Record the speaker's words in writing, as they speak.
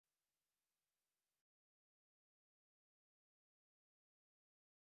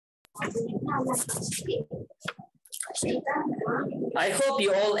I hope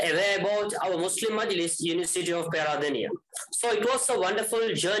you all aware about our Muslim Majlis University of Peradeniya. So it was a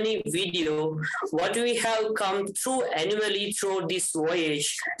wonderful journey video what we have come through annually through this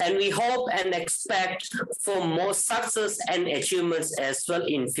voyage, and we hope and expect for more success and achievements as well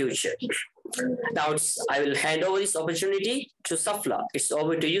in future. Now I will hand over this opportunity to Safla. It's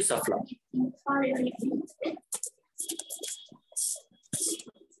over to you, Safla.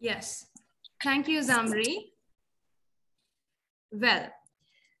 Yes, thank you, Zamri. Well,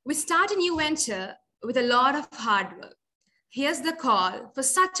 we start a new venture with a lot of hard work. Here's the call for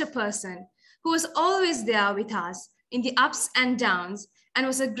such a person who was always there with us in the ups and downs and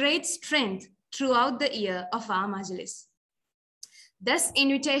was a great strength throughout the year of our Majlis. This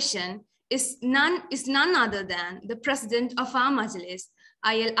invitation is none other than the president of our Majlis,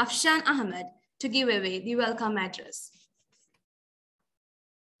 Ayal Afshan Ahmed, to give away the welcome address.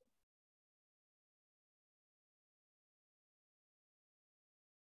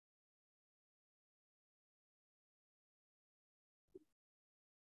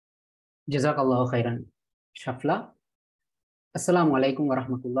 Jazakallahu khairan, Shafla. Assalamu alaikum wa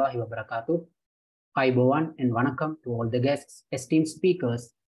rahmatullahi wa barakatuh. Aibowan and wanakam to all the guests, esteemed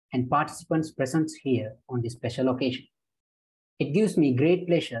speakers, and participants present here on this special occasion. It gives me great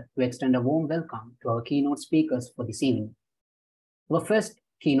pleasure to extend a warm welcome to our keynote speakers for this evening. Our first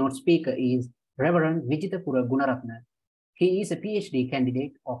keynote speaker is Reverend Vijitapura Gunaratna. He is a PhD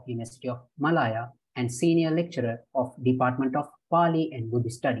candidate of University of Malaya and senior lecturer of Department of Pali and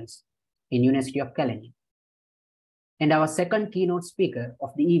Buddhist Studies in University of Kalani. And our second keynote speaker of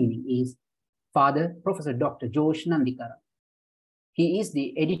the evening is Father Professor Dr. Josh Nandikara. He is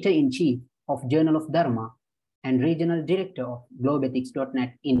the editor-in-chief of Journal of Dharma and regional director of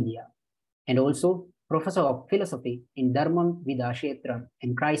Globethics.net India, and also professor of philosophy in Dharmam Vida Kshetram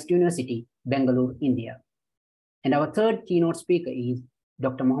and Christ University, Bangalore, India. And our third keynote speaker is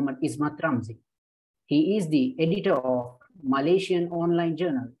Dr. Muhammad Ismat Ramzi. He is the editor of Malaysian online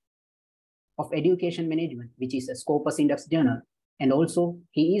journal of education management, which is a Scopus Index journal, and also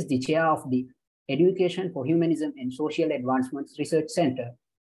he is the chair of the Education for Humanism and Social Advancements Research Center,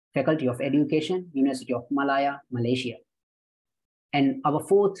 Faculty of Education, University of Malaya, Malaysia. And our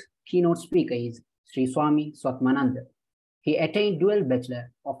fourth keynote speaker is Sri Swami Swatmananda. He attained dual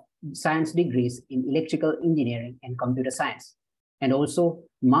Bachelor of Science degrees in Electrical Engineering and Computer Science, and also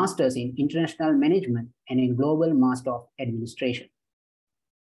Masters in International Management and in Global Master of Administration.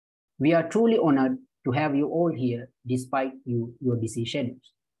 We are truly honored to have you all here despite your busy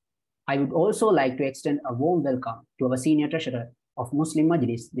schedules. I would also like to extend a warm welcome to our Senior Treasurer of Muslim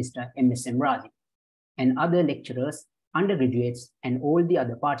Majlis, Mr. M.S.M. Razi, and other lecturers, undergraduates, and all the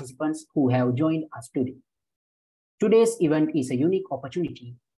other participants who have joined us today. Today's event is a unique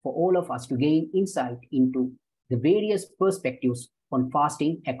opportunity for all of us to gain insight into the various perspectives on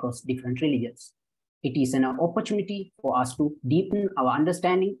fasting across different religions. It is an opportunity for us to deepen our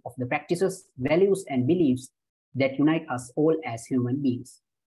understanding of the practices, values, and beliefs that unite us all as human beings.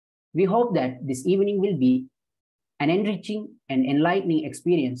 We hope that this evening will be an enriching and enlightening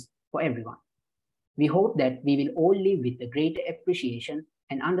experience for everyone. We hope that we will all live with a greater appreciation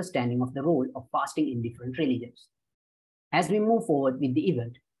and understanding of the role of fasting in different religions. As we move forward with the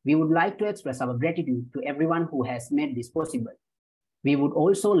event, we would like to express our gratitude to everyone who has made this possible. We would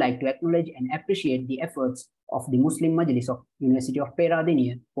also like to acknowledge and appreciate the efforts of the Muslim Majlis of University of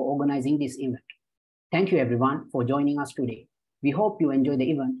Peradeniya for organizing this event. Thank you everyone for joining us today. We hope you enjoy the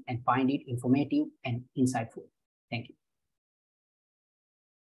event and find it informative and insightful. Thank you.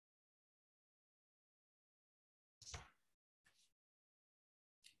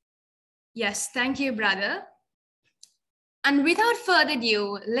 Yes, thank you, brother. And without further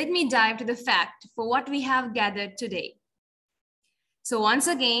ado, let me dive to the fact for what we have gathered today. So once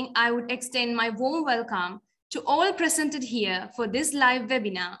again, I would extend my warm welcome to all presented here for this live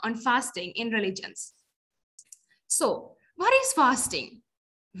webinar on fasting in religions. So what is fasting?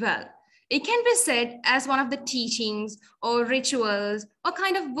 Well, it can be said as one of the teachings or rituals or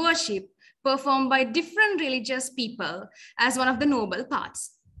kind of worship performed by different religious people as one of the noble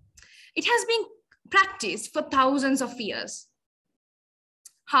paths. It has been practiced for thousands of years.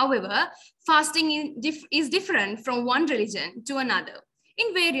 However, fasting is different from one religion to another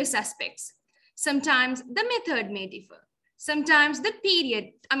in various aspects. Sometimes the method may differ. Sometimes the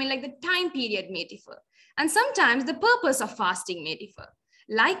time period may differ. And sometimes the purpose of fasting may differ.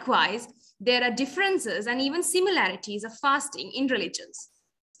 Likewise, there are differences and even similarities of fasting in religions.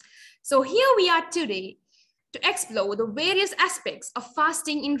 So here we are today to explore the various aspects of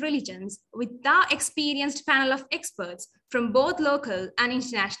fasting in religions with our experienced panel of experts from both local and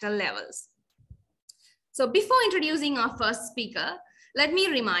international levels. So before introducing our first speaker, let me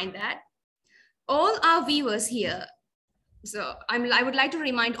remind that all our viewers here, I would like to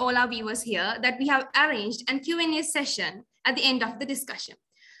remind all our viewers here that we have arranged a Q&A session at the end of the discussion.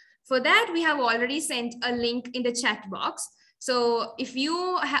 For that, we have already sent a link in the chat box. So if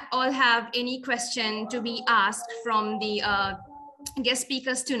you all have any question to be asked from the guest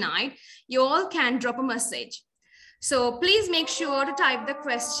speakers tonight, you all can drop a message. So please make sure to type the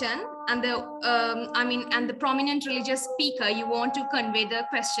question and the prominent religious speaker you want to convey the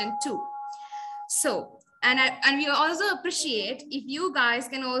question to. So, and we also appreciate if you guys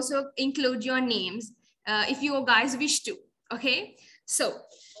can also include your names if you guys wish to, okay? So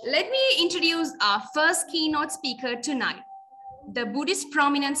let me introduce our first keynote speaker tonight, the Buddhist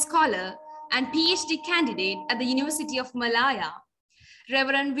prominent scholar and PhD candidate at the University of Malaya,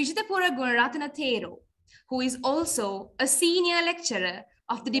 Reverend Vijitapura Gunaratana Thero, who is also a senior lecturer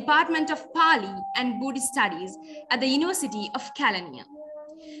of the Department of Pali and Buddhist Studies at the University of Kelaniya.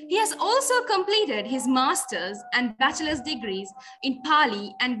 He has also completed his master's and bachelor's degrees in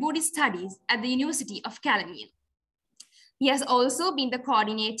Pali and Buddhist Studies at the University of Kelaniya. He has also been the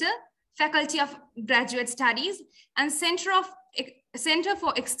coordinator, Faculty of Graduate Studies, and Center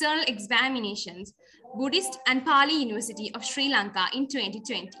for External Examinations, Buddhist and Pali University of Sri Lanka in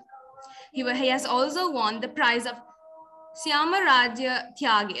 2020. He has also won the prize of Syamarajya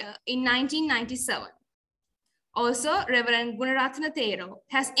Tyagya in 1997. Also, Reverend Gunaratana Thero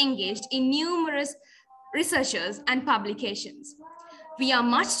has engaged in numerous researches and publications. We are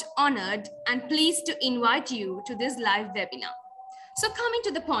much honored and pleased to invite you to this live webinar. So coming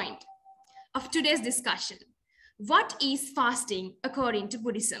to the point of today's discussion, what is fasting according to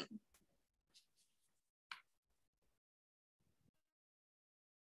Buddhism?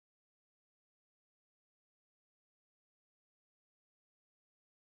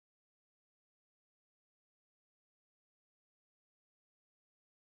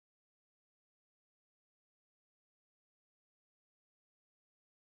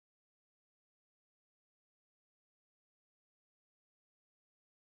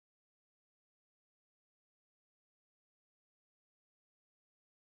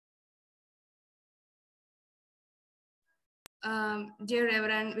 Dear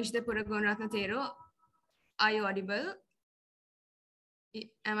Reverend Vijitapura Gunaratana Thero, are you audible?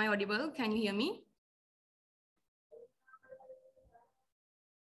 Am I audible? Can you hear me?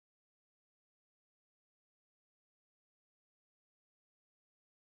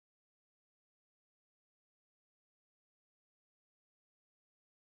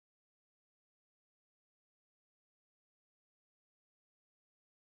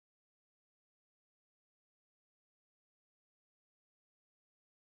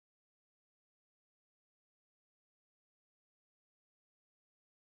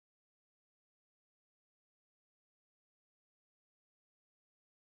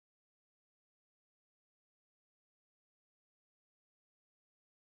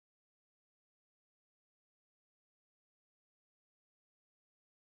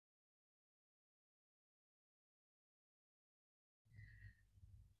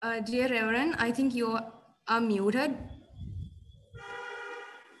 Dear Reverend, I think you are muted.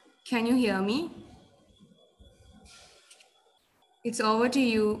 Can you hear me? It's over to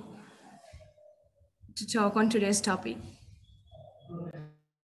you to talk on today's topic.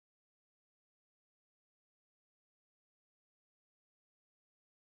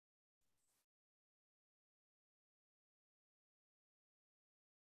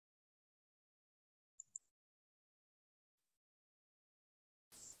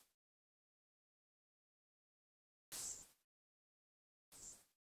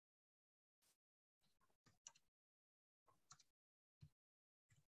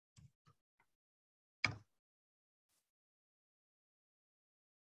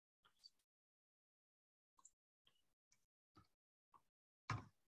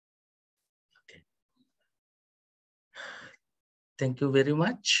 Thank you very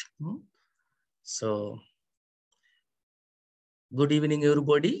much. So, good evening,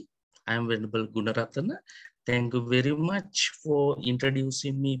 everybody. I am Venerable Gunaratana. Thank you very much for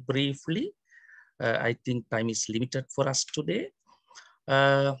introducing me briefly. I think time is limited for us today.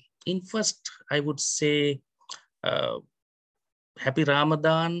 In first, I would say Happy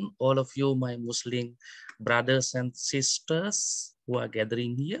Ramadan, all of you, my Muslim brothers and sisters who are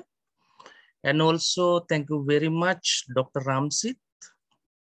gathering here. And also, thank you very much, Dr. Ramsit,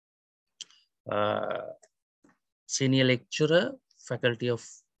 Senior Lecturer, Faculty of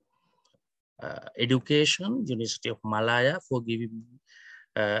Education, University of Malaya, for giving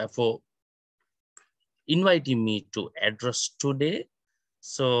for inviting me to address today.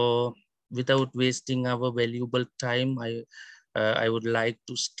 So without wasting our valuable time, I would like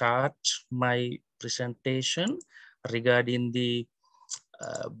to start my presentation regarding the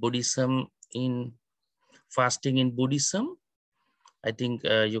Buddhism in fasting in Buddhism. I think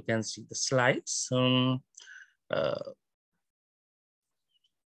you can see the slides.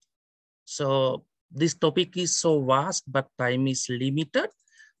 So this topic is so vast, but time is limited.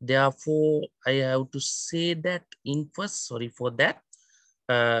 Therefore, I have to say that in first, sorry for that.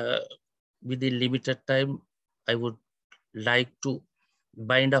 Within limited time, I would like to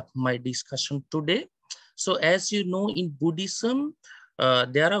bind up my discussion today. So as you know, in Buddhism,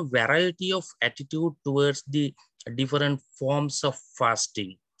 there are a variety of attitude towards the different forms of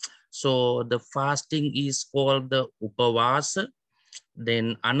fasting. So the fasting is called the upavasa,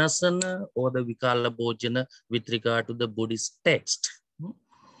 then anasana or the vikala bhojana with regard to the Buddhist text.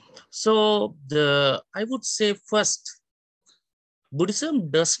 So I would say first,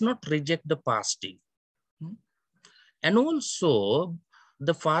 Buddhism does not reject the fasting. And also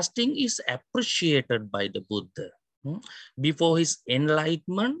the fasting is appreciated by the Buddha. Before his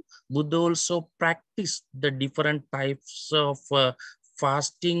enlightenment, Buddha also practiced the different types of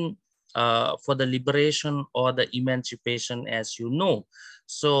fasting for the liberation or the emancipation, as you know.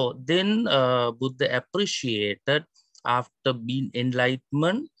 So then Buddha appreciated after being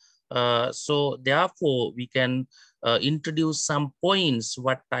enlightenment. So therefore we can introduce some points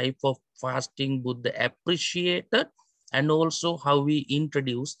what type of fasting Buddha appreciated and also how we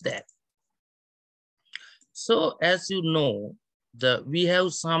introduce that. So as you know, we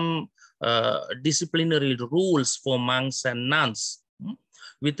have some disciplinary rules for monks and nuns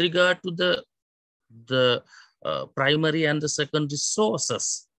with regard to the primary and the secondary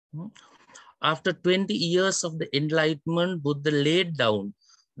sources. After 20 years of the enlightenment, Buddha laid down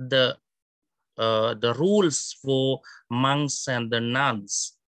the rules for monks and the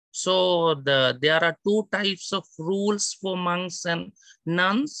nuns. So there are two types of rules for monks and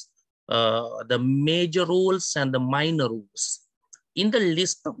nuns, the major rules and the minor rules. In the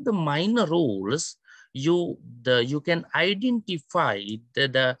list of the minor rules, you can identify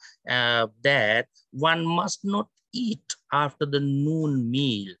that one must not eat after the noon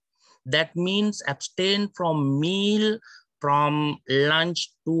meal. That means abstain from meal from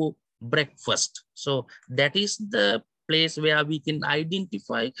lunch to breakfast. So that is the place where we can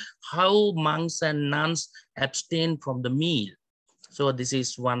identify how monks and nuns abstain from the meal. So this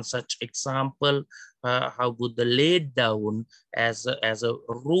is one such example how Buddha laid down as a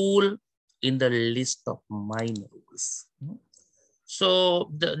rule in the list of minor rules.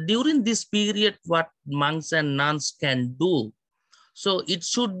 So during this period, what monks and nuns can do, so it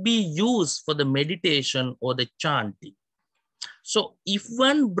should be used for the meditation or the chanting. So if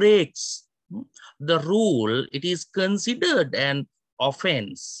one breaks the rule, it is considered an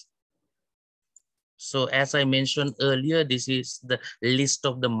offense. So as I mentioned earlier, this is the list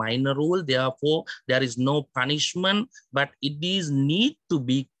of the minor rule. Therefore, there is no punishment, but it is need to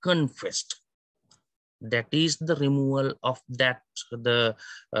be confessed. That is the removal of that the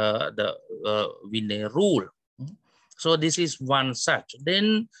Vinaya rule. So this is one such.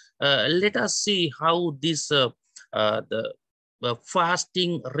 Then let us see how this the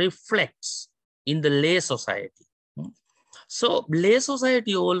fasting reflects in the lay society. So lay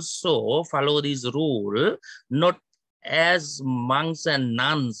society also follow this rule, not as monks and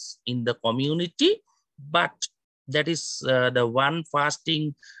nuns in the community, but that is the one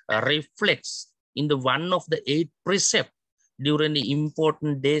fasting reflects in the one of the 8 precepts during the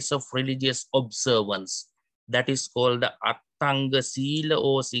important days of religious observance. That is called the Attanga Sila,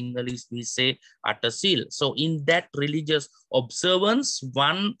 or Sinhalese we say Attasil. So in that religious observance,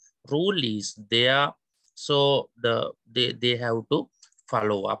 one rule is there. So they have to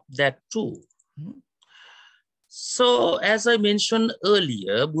follow up that too. So as I mentioned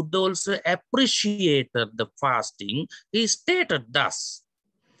earlier, Buddha also appreciated the fasting. He stated thus,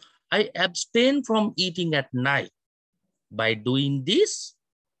 I abstain from eating at night. By doing this,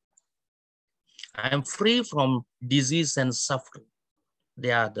 I am free from disease and suffering.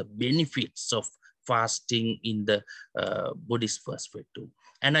 They are the benefits of fasting in the Buddhist perspective.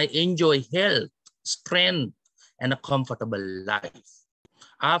 And I enjoy health, strength, and a comfortable life.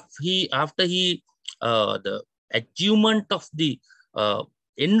 After the achievement of the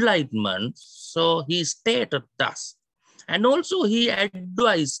enlightenment, so he stated thus. And also he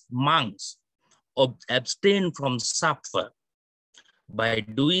advised monks to abstain from suffer. By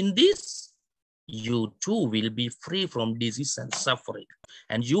doing this, you too will be free from disease and suffering,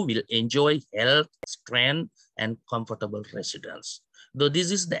 and you will enjoy health, strength, and comfortable residence. Though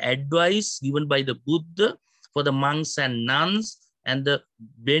this is the advice given by the Buddha for the monks and nuns, and the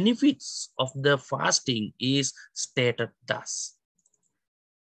benefits of the fasting is stated thus.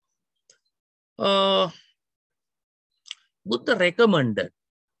 Buddha recommended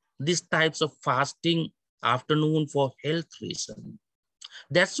these types of fasting afternoon for health reason.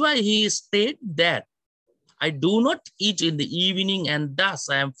 That's why he stated that I do not eat in the evening, and thus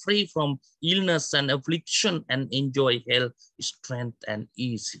I am free from illness and affliction and enjoy health, strength, and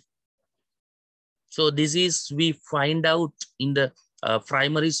ease. So this is, we find out in the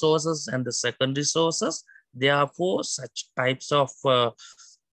primary sources and the secondary sources. Therefore, such types of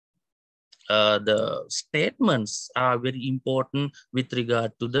the statements are very important with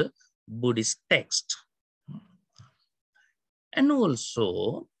regard to the Buddhist text. And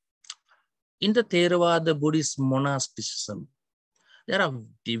also, in the Theravada Buddhist monasticism, there are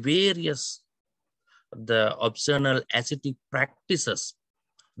the various optional ascetic practices.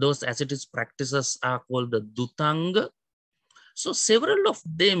 Those ascetic practices are called the Dutanga. So several of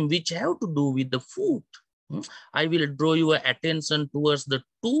them which have to do with the food. I will draw your attention towards the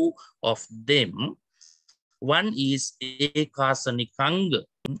two of them. One is Ekasanikanga.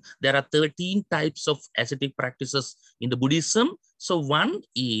 There are 13 types of ascetic practices in the Buddhism. So one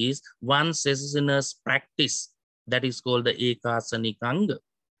is one seasonous practice that is called the Ekasanikanga.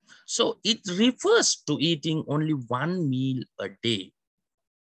 So it refers to eating only one meal a day.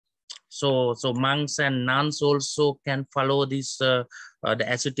 So monks and nuns also can follow this the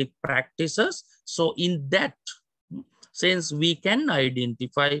ascetic practices. So in that sense, we can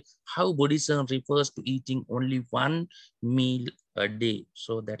identify how Buddhism refers to eating only one meal a day.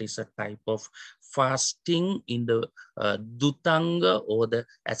 So that is a type of fasting in the Dutanga or the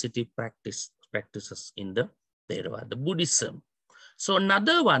ascetic practices in the Theravada Buddhism. So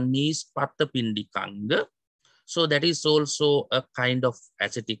another one is Patapindikanga. So that is also a kind of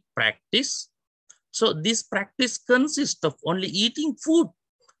ascetic practice. So this practice consists of only eating food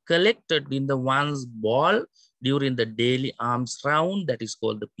collected in the one's ball during the daily alms round, that is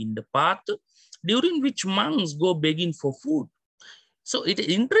called the Pindapata, during which monks go begging for food. So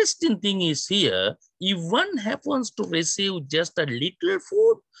the interesting thing is here, if one happens to receive just a little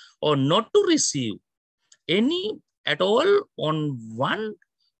food or not to receive any at all on one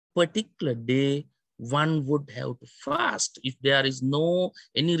particular day, one would have to fast. If there is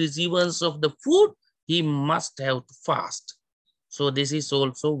any receivance of the food, he must have to fast. So this is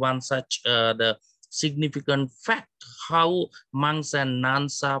also one such the significant fact, how monks and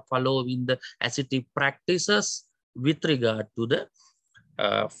nuns are following the ascetic practices with regard to the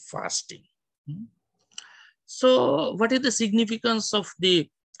fasting. So what is the significance of the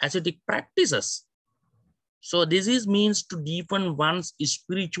ascetic practices? So this means to deepen one's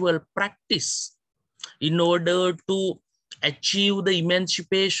spiritual practice in order to achieve the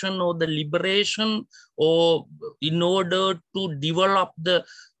emancipation or the liberation, or in order to develop the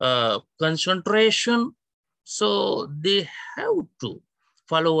concentration. So they have to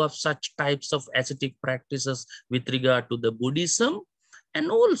follow up such types of ascetic practices with regard to the Buddhism. And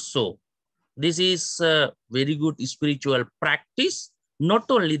also, this is a very good spiritual practice. Not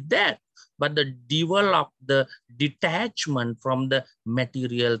only that, but the develop the detachment from the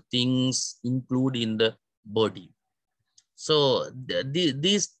material things, including the body. So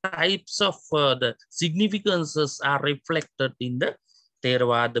these types of the significances are reflected in the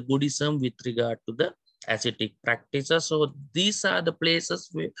Theravada Buddhism with regard to the ascetic practices. So these are the places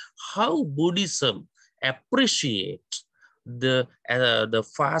where how Buddhism appreciates the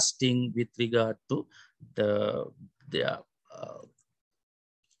fasting with regard to the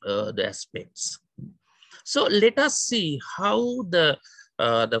aspects. So let us see how the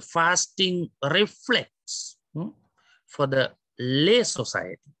fasting reflects for the lay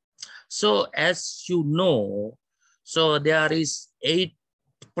society. So as you know, so there is 8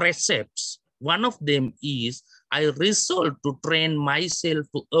 precepts. One of them is, I resolve to train myself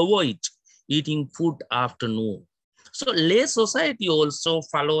to avoid eating food after noon. So lay society also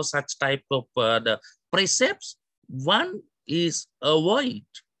follows such type of the precepts. One is avoid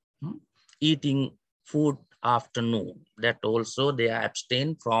eating food after noon. That also they are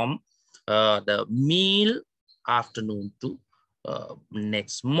abstain from the meal afternoon to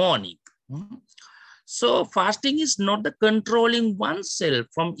next morning. So fasting is not the controlling oneself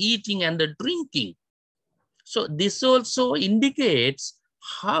from eating and the drinking. So this also indicates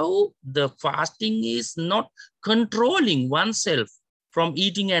how the fasting is not controlling oneself from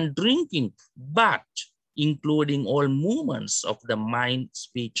eating and drinking, but including all movements of the mind,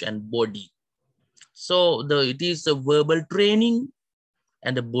 speech, and body. So it is a verbal training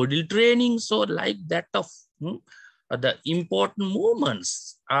and the body training. So like that of the important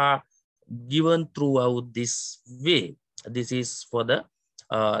movements are given throughout this way. This is for the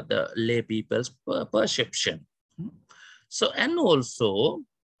lay people's perception. So, and also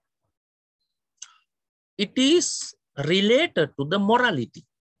it is related to the morality.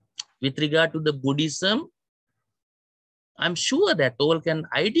 With regard to the Buddhism, I'm sure that all can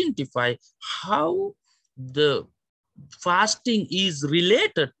identify how the fasting is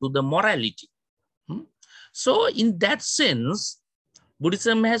related to the morality. So in that sense,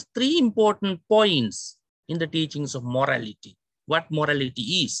 Buddhism has three important points in the teachings of morality. What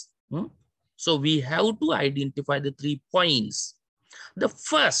morality is. So we have to identify the 3 points. The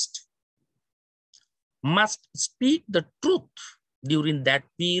first, must speak the truth during that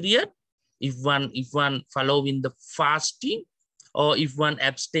period. If one following the fasting, or if one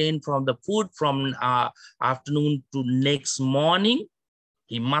abstain from the food from afternoon to next morning,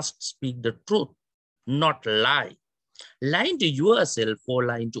 he must speak the truth, not lie. Lying to yourself or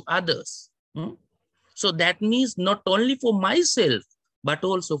lying to others. So that means not only for myself, but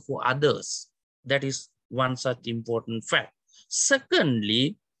also for others. That is one such important fact.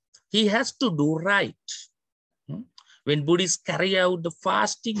 Secondly, he has to do right. When Buddhists carry out the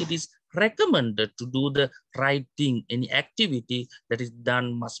fasting, it is recommended to do the right thing. Any activity that is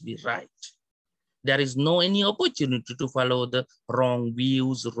done must be right. There is no any opportunity to follow the wrong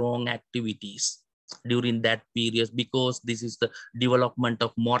views, wrong activities during that period, because this is the development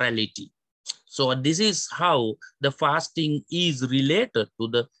of morality. So this is how the fasting is related to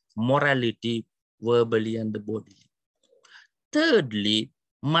the morality, verbally and the bodily. Thirdly,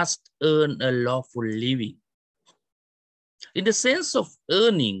 must earn a lawful living. In the sense of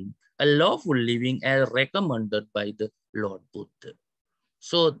earning a lawful living as recommended by the Lord Buddha.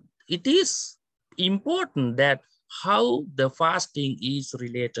 So it is important that how the fasting is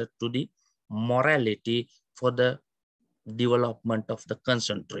related to the morality for the development of the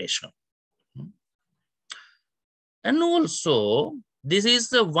concentration. And also, this is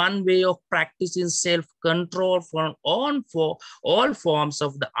the one way of practicing self-control for all forms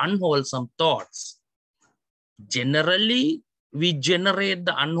of the unwholesome thoughts. Generally, we generate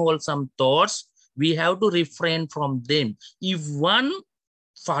the unwholesome thoughts. We have to refrain from them. If one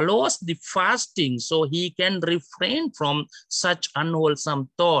follows the fasting, so he can refrain from such unwholesome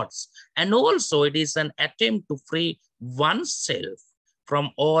thoughts. And also, it is an attempt to free oneself from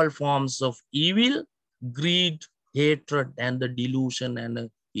all forms of evil, greed, hatred, and the delusion and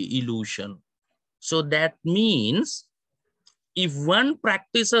illusion. So that means if one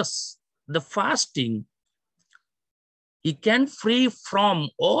practices the fasting, he can free from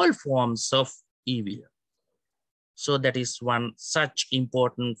all forms of evil. So that is one such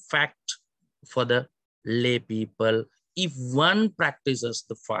important fact for the lay people if one practices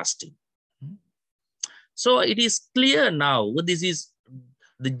the fasting. So it is clear now, this is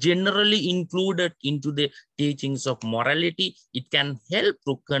the generally included into the teachings of morality. It can help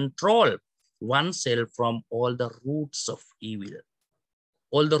to control oneself from all the roots of evil.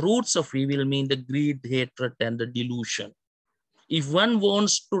 All the roots of evil mean the greed, hatred, and the delusion. If one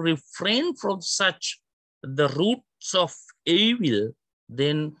wants to refrain from such the roots of evil,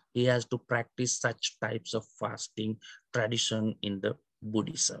 then he has to practice such types of fasting tradition in the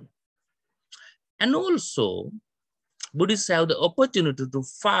Buddhism. And also, Buddhists have the opportunity to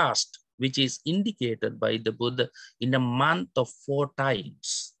fast, which is indicated by the Buddha in a month of 4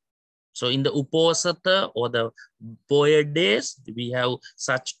 times. So in the Uposatha or the Boyer days, we have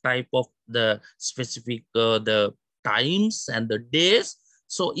such type of the specific the times and the days.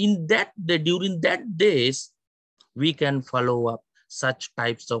 So in that during that days, we can follow up such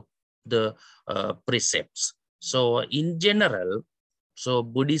types of the precepts. So in general, so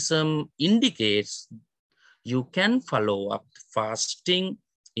Buddhism indicates you can follow up fasting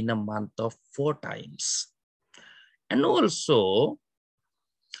in a month of 4 times. And also,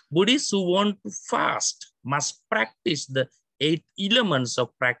 Buddhists who want to fast must practice the 8 elements of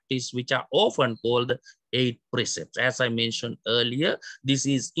practice, which are often called the 8 precepts. As I mentioned earlier, this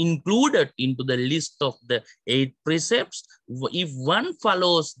is included into the list of the 8 precepts. If one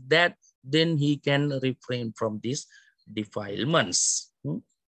follows that, then he can refrain from these defilements.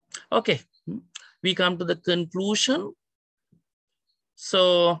 Okay, we come to the conclusion.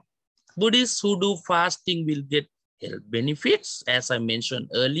 So Buddhists who do fasting will get health benefits, as I mentioned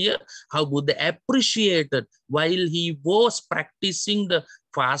earlier, how Buddha appreciated while he was practicing the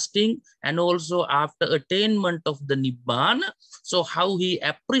fasting and also after attainment of the Nibbana. So how he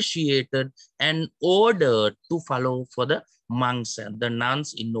appreciated and ordered to follow for the monks and the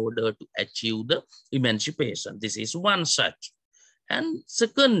nuns in order to achieve the emancipation. This is one such. And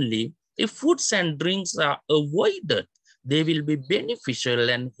secondly, if foods and drinks are avoided, they will be beneficial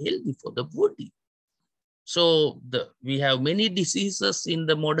and healthy for the body. So we have many diseases in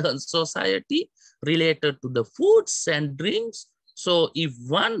the modern society related to the foods and drinks. So if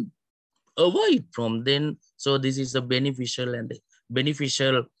one avoid from them, so this is a beneficial and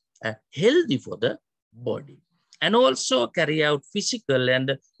healthy for the body. And also carry out physical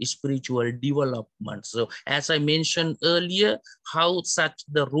and spiritual development. So as I mentioned earlier, how such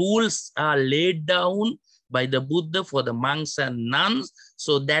the rules are laid down by the Buddha for the monks and nuns.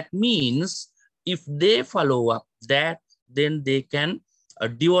 So that means if they follow up that, then they can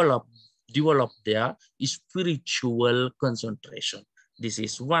develop their spiritual concentration. This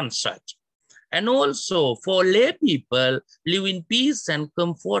is one such. And also for lay people, live in peace and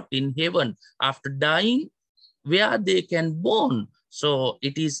comfort in heaven after dying, where they can born. So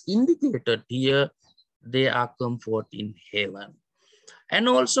it is indicated here, they are comfort in heaven. And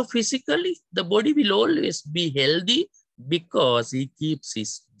also physically, the body will always be healthy because he keeps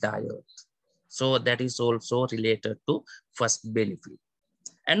his diet. So that is also related to first benefit.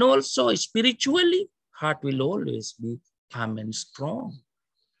 And also spiritually, heart will always be calm and strong.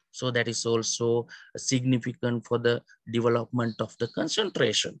 So that is also significant for the development of the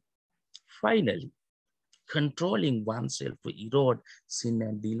concentration. Finally, controlling oneself to erode sin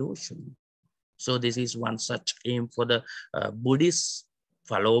and delusion. So this is one such aim for the Buddhist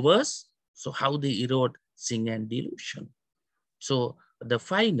followers. So how they erode sin and delusion. So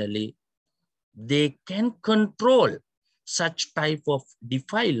finally, they can control such type of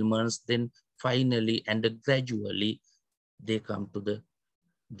defilements, then finally and gradually they come to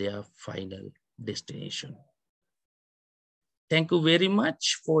their final destination. Thank you very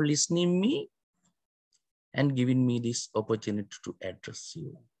much for listening me and giving me this opportunity to address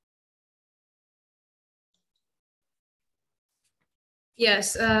you.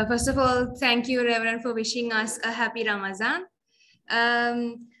 Yes, first of all, thank you, Reverend, for wishing us a happy Ramadan.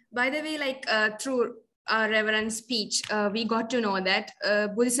 By the way, through our Reverend's speech, we got to know that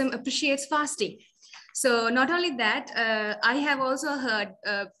Buddhism appreciates fasting. So not only that, I have also heard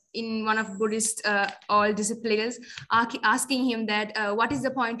in one of Buddhist all disciples asking him that what is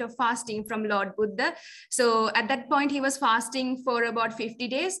the point of fasting from Lord Buddha. So at that point, he was fasting for about 50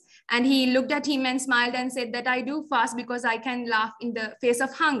 days. And he looked at him and smiled and said that I do fast because I can laugh in the face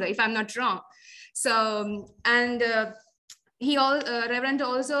of hunger, if I'm not wrong. So, and Reverend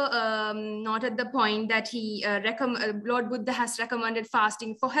also noted the point that Lord Buddha has recommended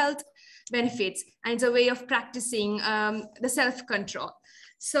fasting for health benefits, and it's a way of practicing the self-control.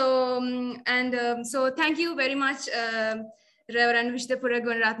 So, so thank you very much, Reverend Vishdapura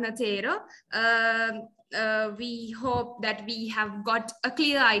Gunaratna Thero. We hope that we have got a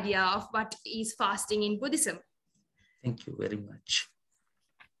clear idea of what is fasting in Buddhism. Thank you very much.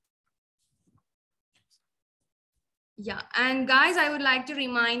 Yeah, and guys, I would like to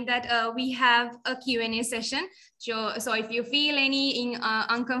remind that we have a Q&A session. So if you feel any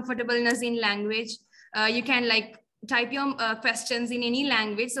uncomfortableness in language, you can type your questions in any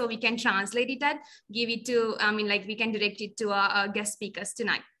language so we can translate it and give it to, we can direct it to our guest speakers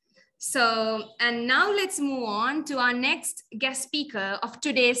tonight. So, and now let's move on to our next guest speaker of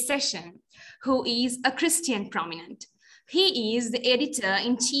today's session, who is a Christian prominent. He is the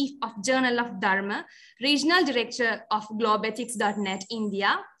editor-in-chief of Journal of Dharma, regional director of globethics.net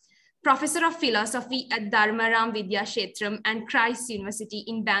India, professor of philosophy at Dharmaram Vidya Kshetram and Christ University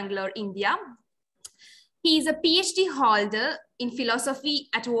in Bangalore, India. He is a PhD holder in philosophy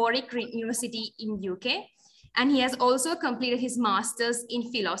at Warwick University in UK, and he has also completed his master's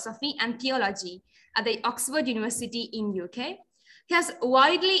in philosophy and theology at the Oxford University in UK. He has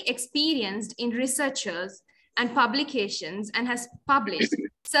widely experienced in researchers and publications and has published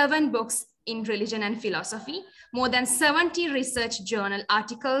 7 books in religion and philosophy, more than 70 research journal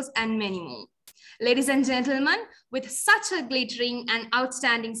articles, and many more. Ladies and gentlemen, with such a glittering and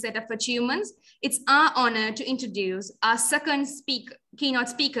outstanding set of achievements, it's our honor to introduce our second keynote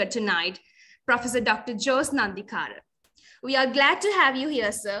speaker tonight, Professor Dr. Jose Nandikara. We are glad to have you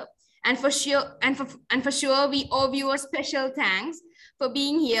here, sir, and for sure, we owe you a special thanks for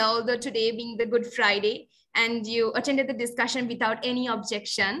being here, although today being the Good Friday, and you attended the discussion without any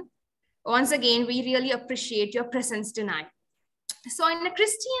objection. Once again, we really appreciate your presence tonight. So in a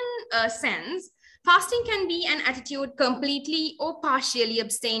Christian sense, fasting can be an attitude completely or partially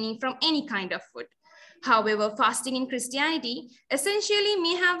abstaining from any kind of food. However, fasting in Christianity essentially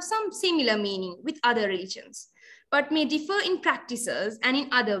may have some similar meaning with other religions, but may differ in practices and in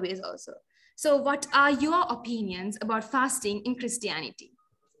other ways also. So what are your opinions about fasting in Christianity?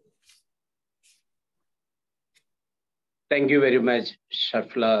 Thank you very much,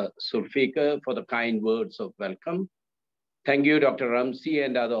 Shafla Sulfika, for the kind words of welcome. Thank you, Dr. Ramsey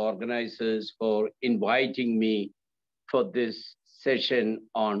and other organizers for inviting me for this session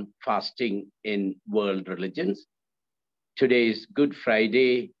on fasting in world religions. Today is Good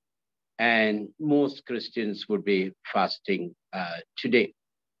Friday, and most Christians would be fasting today.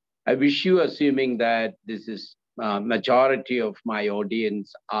 I wish you, assuming that this is majority of my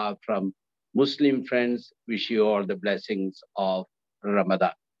audience are from Muslim friends, wish you all the blessings of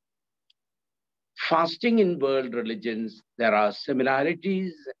Ramadan. Fasting in world religions, there are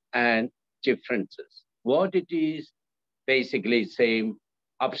similarities and differences. What it is, basically same,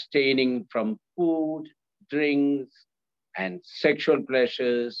 abstaining from food, drinks, and sexual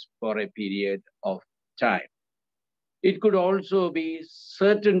pleasures for a period of time. It could also be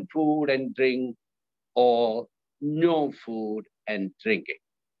certain food and drink or no food and drinking.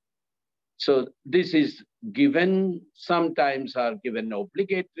 So this is given, sometimes are given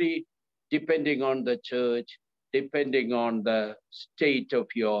obligatory, depending on the church, depending on the state of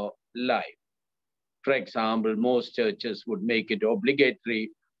your life. For example, most churches would make it obligatory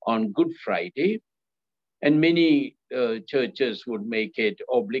on Good Friday, and many churches would make it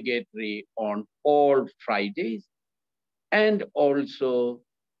obligatory on all Fridays, and also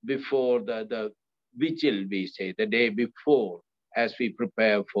before the vigil, we say, the day before, as we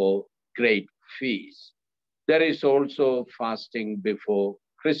prepare for great feast. There is also fasting before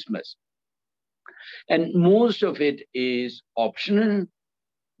Christmas. And most of it is optional.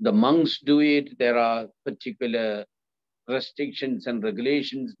 The monks do it. There are particular restrictions and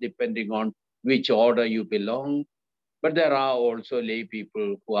regulations depending on which order you belong. But there are also lay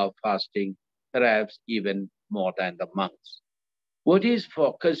people who are fasting, perhaps even more than the monks. What is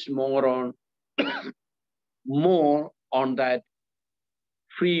focused more on more on that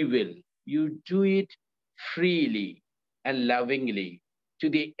free will. You do it freely and lovingly to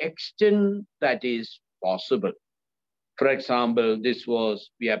the extent that is possible. For example,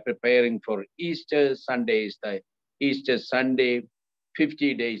 we are preparing for Easter. Sunday is the Easter Sunday.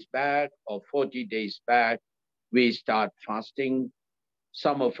 50 days back or 40 days back, we start fasting.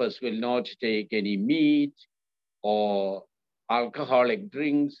 Some of us will not take any meat or alcoholic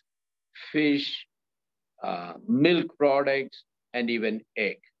drinks, fish, milk products, and even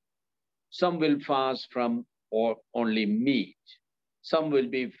egg. Some will fast from or only meat. Some will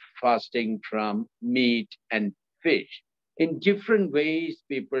be fasting from meat and fish. In different ways,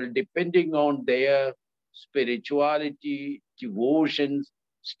 people, depending on their spirituality, devotions,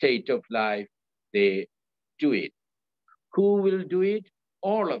 state of life, they do it. Who will do it?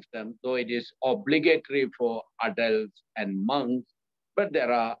 All of them, though it is obligatory for adults and monks, but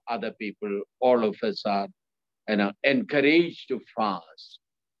there are other people. All of us are encouraged to fast.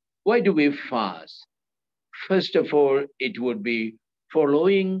 Why do we fast? First of all, it would be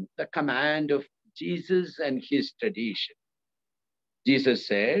following the command of Jesus and his tradition. Jesus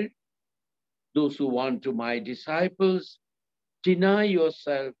said, those who want to be my disciples, deny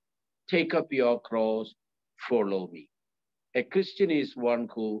yourself, take up your cross, follow me. A Christian is one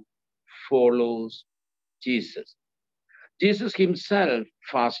who follows Jesus. Jesus himself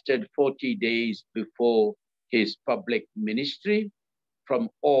fasted 40 days before his public ministry from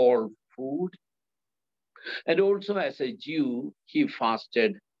all food. And also as a Jew, he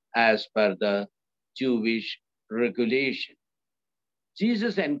fasted as per the Jewish regulation.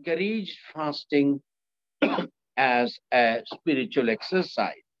 Jesus encouraged fasting as a spiritual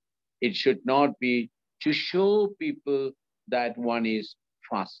exercise. It should not be to show people that one is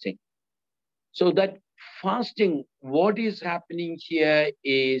fasting. So that fasting, what is happening here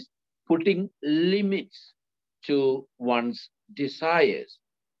is putting limits to one's desires.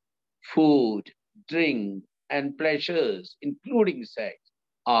 Food, drink, and pleasures, including sex,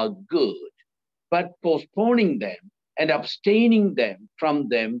 are good, but postponing them and abstaining from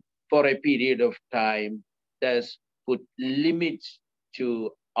them for a period of time does put limits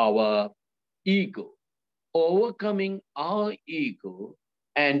to our ego. Overcoming our ego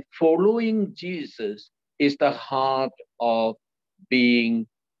and following Jesus is the heart of being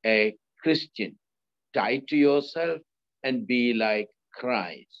a Christian. Die to yourself and be like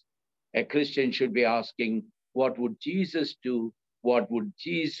Christ. A Christian should be asking, what would Jesus do? What would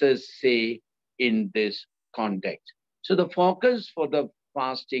Jesus say in this context? So the focus for the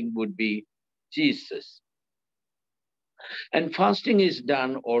fasting would be Jesus. And fasting is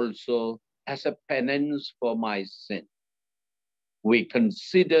done also as a penance for my sin. We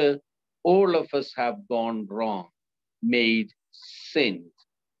consider all of us have gone wrong, made sins.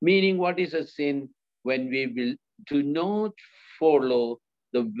 Meaning, what is a sin? When we will do not follow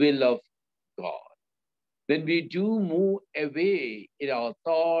the will of God. When we do move away in our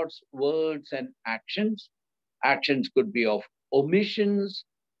thoughts, words, and actions, actions could be of omissions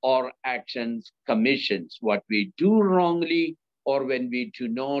or actions commissions, what we do wrongly, or when we do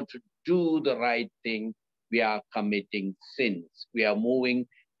not do the right thing, we are committing sins. We are moving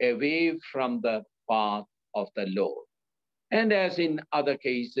away from the path of the Lord. And as in other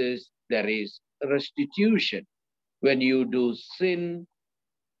cases, there is restitution. When you do sin,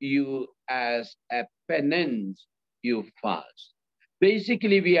 you as a penance, you fast.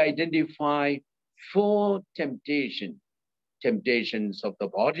 Basically, we identify four temptations: temptations of the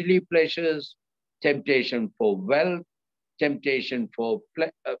bodily pleasures, temptation for wealth, temptation for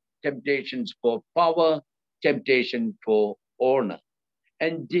temptations for power, temptation for honor,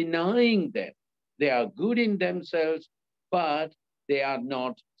 and denying them. They are good in themselves, but they are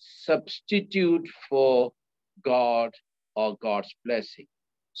not substitute for God or God's blessing.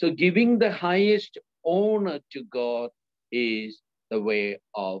 So giving the highest honor to God is the way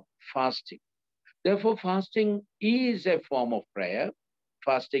of fasting. Therefore, fasting is a form of prayer.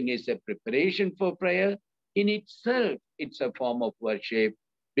 Fasting is a preparation for prayer. In itself, it's a form of worship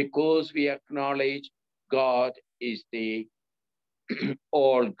because we acknowledge God is the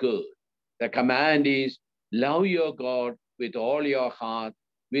all good. The command is love your God with all your heart,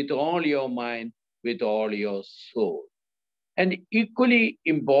 with all your mind, with all your soul. And equally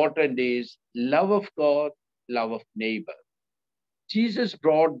important is love of God, love of neighbor. Jesus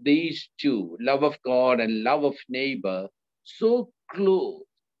brought these two, love of God and love of neighbor, so close,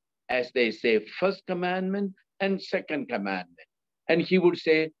 as they say, first commandment and second commandment. And he would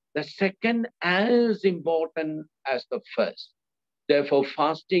say the second as important as the first. Therefore,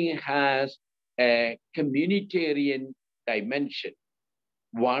 fasting has a communitarian dimension.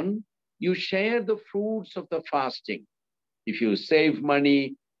 One, you share the fruits of the fasting. If you save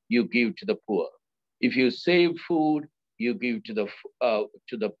money, you give to the poor. If you save food, you give to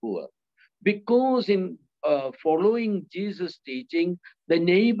the poor. Because in following Jesus' teaching, the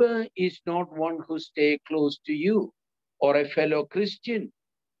neighbor is not one who stays close to you or a fellow Christian.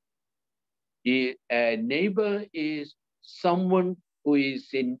 A neighbor is someone who is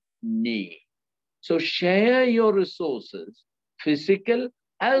in need. So share your resources, physical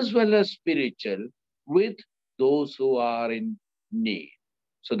as well as spiritual, with those who are in need.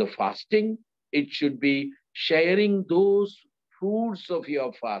 So the fasting, it should be sharing those fruits of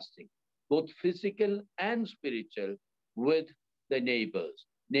your fasting, both physical and spiritual, with the neighbors.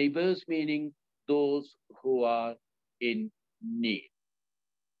 Neighbors meaning those who are in need.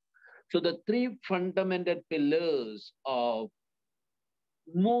 So the three fundamental pillars of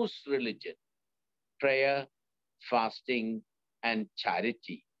most religion: prayer, fasting, and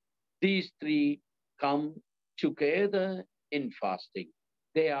charity. These three come together in fasting.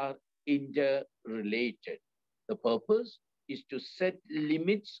 They are interrelated. The purpose is to set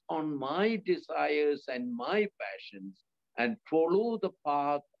limits on my desires and my passions and follow the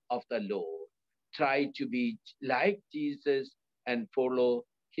path of the Lord. Try to be like Jesus and follow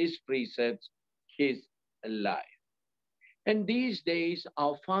his precepts, his life. And these days,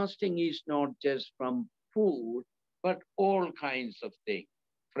 our fasting is not just from food, but all kinds of things.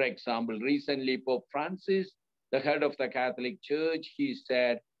 For example, recently Pope Francis, the head of the Catholic Church, he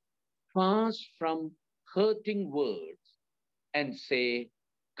said, fast from hurting words and say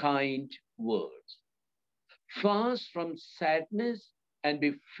kind words. Fast from sadness and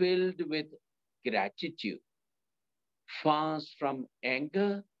be filled with gratitude. Fast from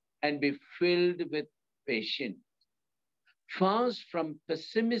anger and be filled with patience. Fast from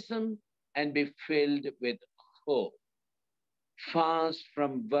pessimism and be filled with hope. Fast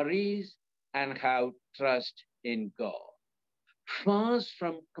from worries and have trust in God. Fast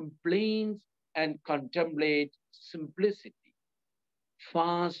from complaints and contemplate simplicity.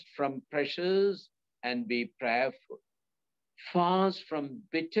 Fast from pressures and be prayerful. Fast from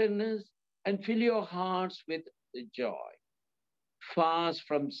bitterness and fill your hearts with joy. Fast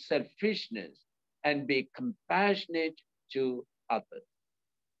from selfishness and be compassionate to others.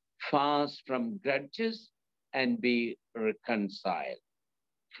 Fast from grudges and be reconciled.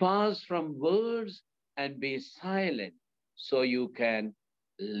 Fast from words and be silent so you can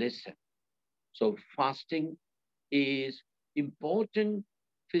listen. So fasting is important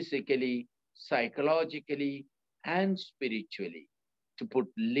physically, psychologically, and spiritually to put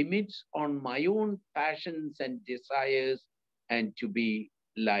limits on my own passions and desires and to be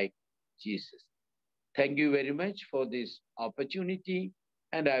like Jesus. Thank you very much for this opportunity,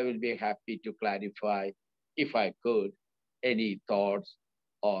 and I will be happy to clarify, if I could, any thoughts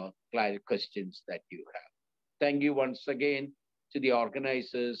or questions that you have. Thank you once again to the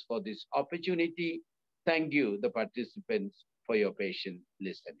organizers for this opportunity. Thank you, the participants, for your patient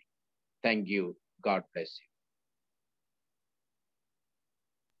listening. Thank you. God bless you.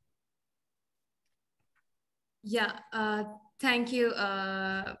 Yeah, thank you,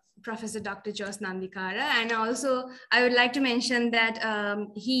 Professor Dr. Jos Nandikara. And also, I would like to mention that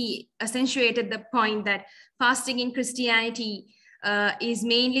he accentuated the point that fasting in Christianity is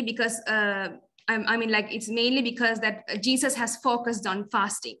mainly because, it's mainly because that Jesus has focused on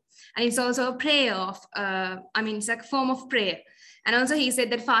fasting. And it's also a prayer of, it's like a form of prayer. And also he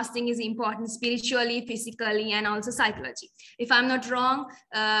said that fasting is important spiritually, physically, and also psychology. If I'm not wrong,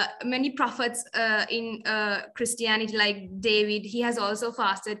 many prophets in Christianity, like David, he has also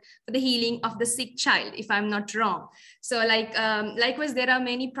fasted for the healing of the sick child, if I'm not wrong. So likewise, there are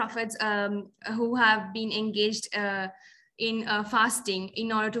many prophets who have been engaged in fasting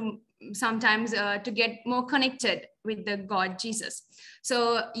in order to sometimes to get more connected with the God Jesus.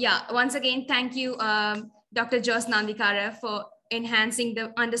 So yeah, once again, thank you, Dr. Jos Nandikara, for enhancing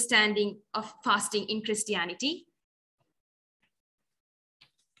the understanding of fasting in Christianity.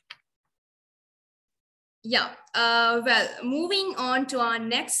 Yeah, well, moving on to our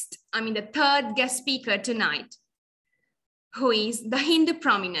next, the third guest speaker tonight, who is the Hindu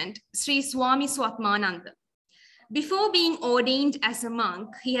prominent, Sri Swami Swatmananda. Before being ordained as a monk,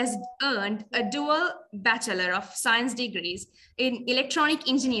 he has earned a dual Bachelor of Science degrees in Electronic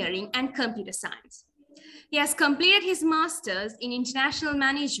Engineering and Computer Science. He has completed his Master's in International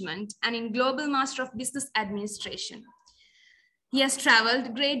Management and in Global Master of Business Administration. He has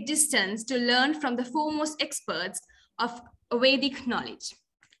traveled great distance to learn from the foremost experts of Vedic knowledge.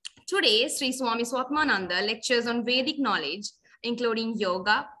 Today, Sri Swami Swatmananda lectures on Vedic knowledge, including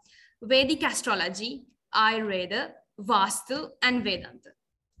yoga, Vedic astrology, Ayurveda, Vastu, and Vedanta.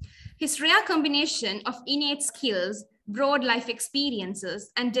 His rare combination of innate skills, broad life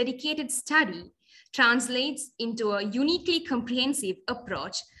experiences, and dedicated study translates into a uniquely comprehensive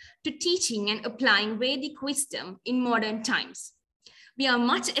approach to teaching and applying Vedic wisdom in modern times. We are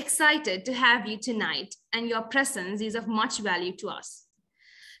much excited to have you tonight, and your presence is of much value to us.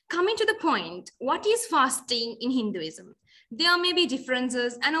 Coming to the point, what is fasting in Hinduism? There may be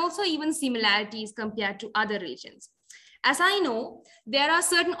differences and also even similarities compared to other religions. As I know, there are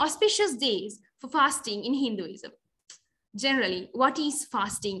certain auspicious days for fasting in Hinduism. Generally, what is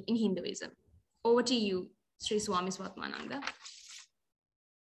fasting in Hinduism? Over to you, Sri Swami Swatmananda.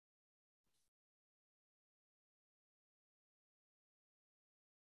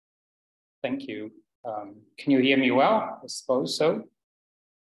 Thank you. Can you hear me well? I suppose so.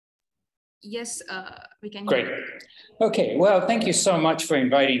 Yes, we can. Great. Okay, well, thank you so much for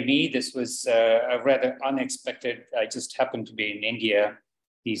inviting me. This was a rather unexpected. I just happened to be in India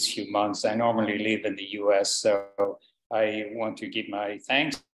these few months. I normally live in the US, so I want to give my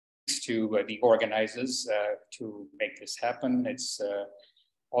thanks to the organizers to make this happen. It's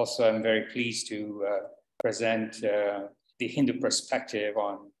also, I'm very pleased to present the Hindu perspective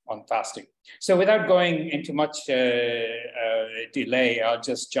on fasting. So without going into much delay, I'll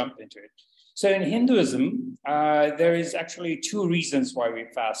just jump into it. So in Hinduism, there is actually two reasons why we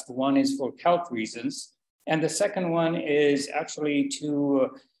fast. One is for health reasons, and the second one is actually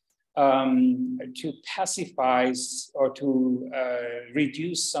to pacify or to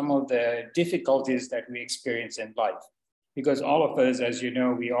reduce some of the difficulties that we experience in life. Because all of us, as you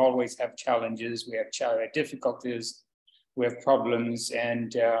know, we always have challenges, we have difficulties, we have problems,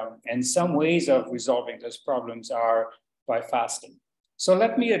 and some ways of resolving those problems are by fasting. So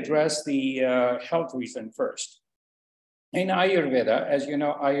let me address the health reason first. In Ayurveda, as you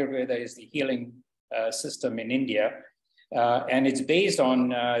know, Ayurveda is the healing system in India, and it's based on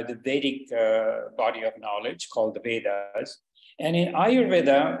the Vedic body of knowledge called the Vedas. And in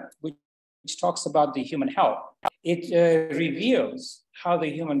Ayurveda, which talks about the human health, it reveals how the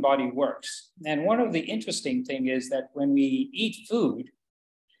human body works. And one of the interesting things is that when we eat food,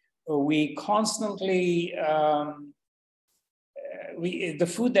 we constantly, the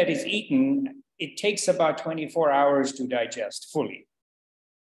food that is eaten, it takes about 24 hours to digest fully.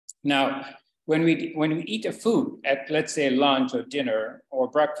 Now, when we eat a food at, let's say, lunch or dinner or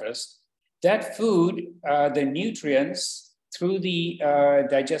breakfast, that food, the nutrients through the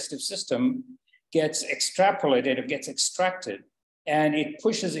digestive system gets extrapolated, it gets extracted, and it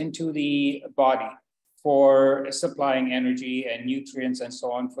pushes into the body for supplying energy and nutrients and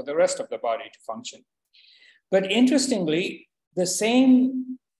so on for the rest of the body to function. But interestingly, the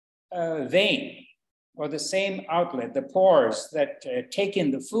same vein or the same outlet, the pores that take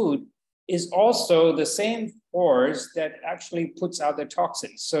in the food, is also the same pores that actually puts out the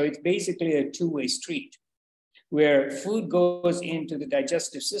toxins. So it's basically a two-way street where food goes into the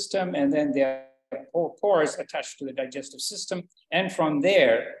digestive system and then there are pores attached to the digestive system. And from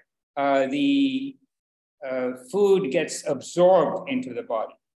there, the food gets absorbed into the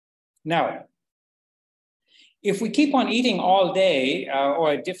body. Now, if we keep on eating all day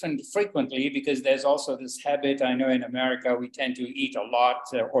or different frequently, because there's also this habit, I know in America, we tend to eat a lot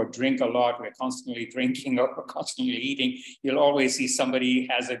or drink a lot. We're constantly drinking or constantly eating. You'll always see somebody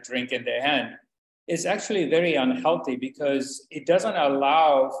has a drink in their hand. It's actually very unhealthy because it doesn't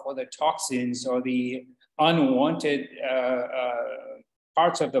allow for the toxins or the unwanted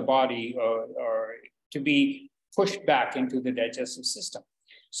parts of the body or to be pushed back into the digestive system.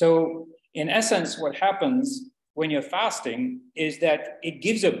 So in essence, what happens when you're fasting is that it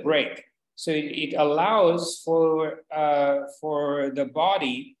gives a break. So it allows for the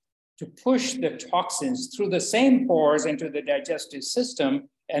body to push the toxins through the same pores into the digestive system,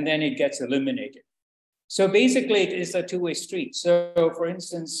 and then it gets eliminated. So basically, it is a two-way street. So for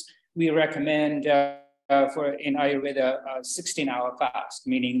instance, we recommend in Ayurveda, a 16-hour fast,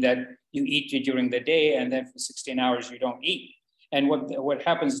 meaning that you eat during the day and then for 16 hours you don't eat. And what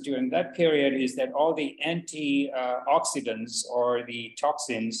happens during that period is that all the antioxidants or the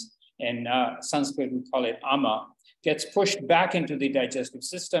toxins, in Sanskrit we call it ama, gets pushed back into the digestive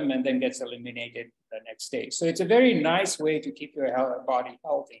system and then gets eliminated the next day. So it's a very nice way to keep your body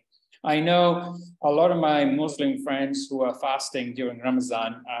healthy. I know a lot of my Muslim friends who are fasting during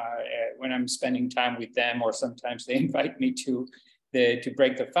Ramadan, when I'm spending time with them, or sometimes they invite me to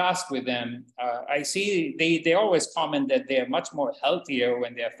break the fast with them, I see they always comment that they are much more healthier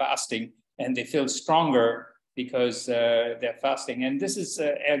when they're fasting and they feel stronger because they're fasting. And this is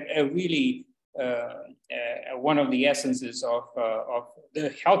a really one of the essences of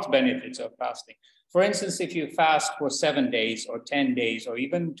the health benefits of fasting. For instance, if you fast for 7 days or 10 days or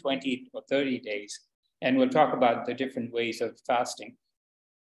even 20 or 30 days, and we'll talk about the different ways of fasting,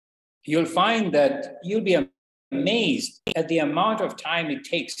 you'll find that you'll be amazed at the amount of time it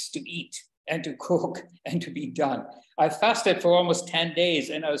takes to eat and to cook and to be done. I fasted for almost 10 days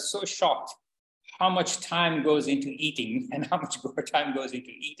and I was so shocked how much time goes into eating and how much more time goes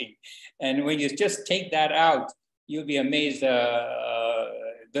into eating. And when you just take that out, you'll be amazed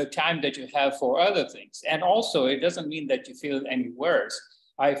the time that you have for other things. And also, it doesn't mean that you feel any worse.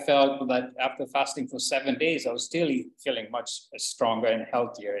 I felt that after fasting for 7 days, I was still feeling much stronger and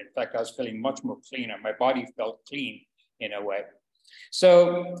healthier. In fact, I was feeling much more cleaner. My body felt clean in a way.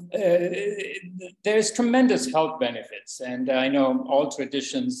 So there's tremendous health benefits. And I know all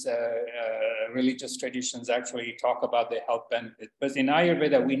traditions, religious traditions actually talk about the health benefits. But in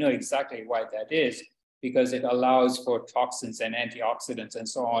Ayurveda, we know exactly why that is, because it allows for toxins and antioxidants and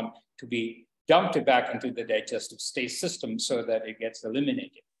so on to be dumped back into the digestive system so that it gets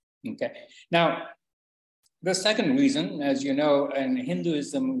eliminated, okay? Now, the second reason, as you know, in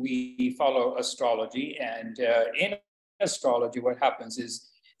Hinduism, we follow astrology, and in astrology, what happens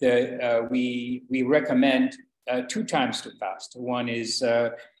is that we recommend 2 times to fast. One is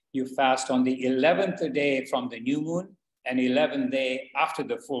you fast on the 11th day from the new moon, and 11th day after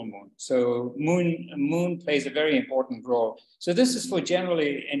the full moon. So moon plays a very important role. So this is for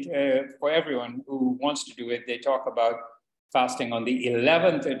generally, for everyone who wants to do it, they talk about fasting on the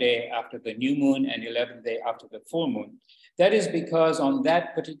 11th day after the new moon and 11th day after the full moon. That is because on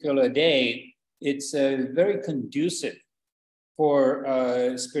that particular day, it's very conducive for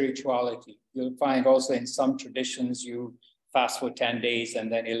spirituality. You'll find also in some traditions, you fast for 10 days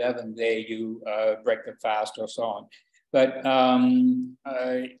and then 11th day you break the fast or so on. But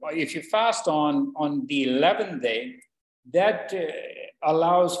if you fast on the 11th day, that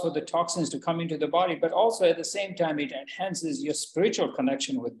allows for the toxins to come into the body, but also at the same time, it enhances your spiritual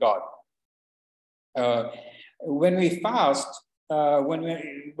connection with God. When we fast, when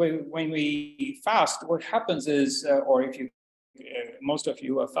we fast, what happens is, or if you, most of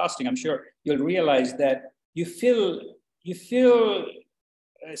you are fasting, I'm sure you'll realize that you feel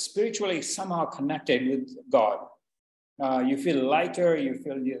spiritually somehow connected with God. You feel lighter, you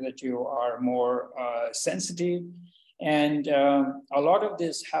feel that you are more sensitive. And a lot of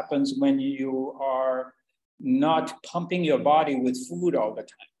this happens when you are not pumping your body with food all the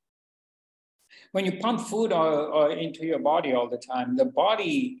time. When you pump food into your body all the time, the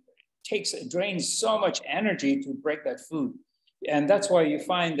body drains so much energy to break that food. And that's why you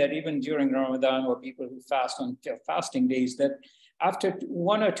find that even during Ramadan or people who fast on fasting days, that after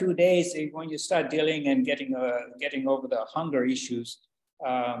 1 or 2 days, when you start dealing and getting over the hunger issues,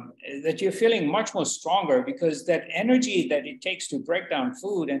 that you're feeling much more stronger, because that energy that it takes to break down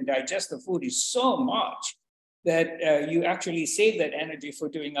food and digest the food is so much that you actually save that energy for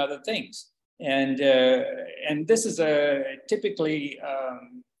doing other things. And this is typically,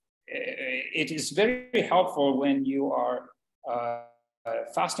 it is very helpful when you are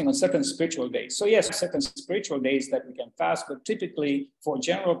fasting on certain spiritual days. So yes, certain spiritual days that we can fast, but typically for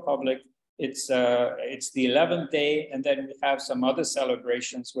general public, it's the 11th day, and then we have some other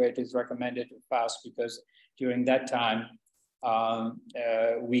celebrations where it is recommended to fast, because during that time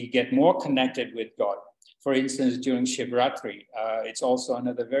we get more connected with God. For instance, during Shivratri, it's also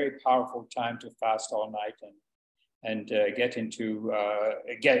another very powerful time to fast all night and get into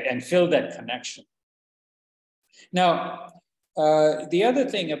and feel that connection. Now, the other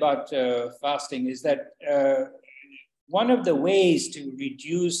thing about fasting is that one of the ways to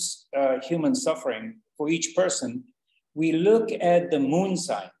reduce human suffering for each person, we look at the moon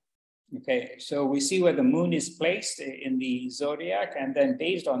sign. Okay, so we see where the moon is placed in the zodiac, and then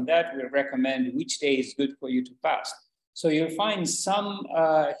based on that, we recommend which day is good for you to fast. So you'll find some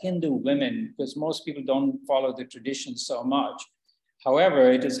Hindu women, because most people don't follow the tradition so much. However,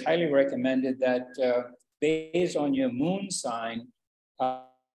 it is highly recommended that based on your moon sign,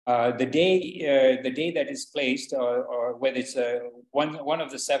 the day that is placed, or whether it's one of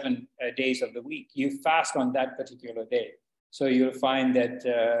the 7 days of the week, you fast on that particular day. So you'll find that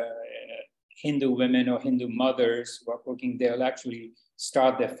Hindu women or Hindu mothers who are cooking, they'll actually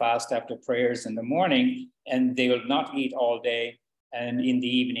start their fast after prayers in the morning, and they will not eat all day. And in the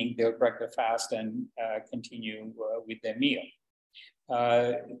evening, they'll break the fast and continue with their meal.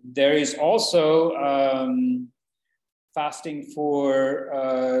 There is also fasting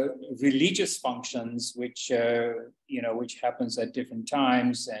for religious functions, which which happens at different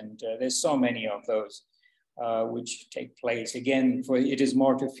times, and there's so many of those which take place. Again, it is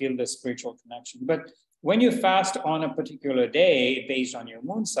more to feel the spiritual connection. But when you fast on a particular day based on your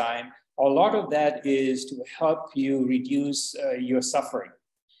moon sign, a lot of that is to help you reduce your suffering.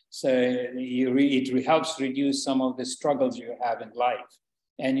 So it helps reduce some of the struggles you have in life.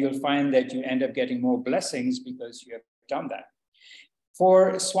 And you'll find that you end up getting more blessings because you have done that.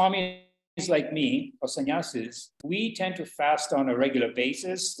 For Swamis like me, or sannyasis, we tend to fast on a regular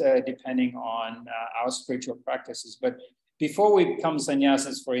basis, depending on our spiritual practices. But before we become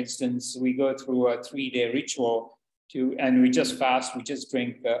sannyasis, for instance, we go through a 3-day ritual and we just fast, we just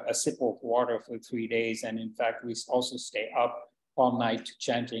drink a sip of water for 3 days. And in fact, we also stay up all night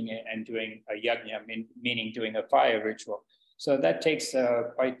chanting and doing a yajna, meaning doing a fire ritual. So that takes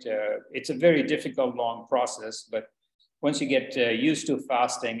it's a very difficult, long process, but once you get used to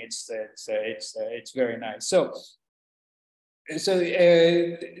fasting, it's very nice. So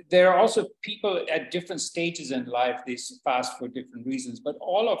there are also people at different stages in life, they fast for different reasons, but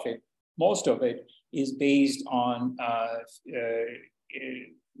all of it, most of it is based on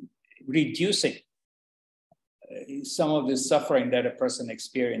reducing some of the suffering that a person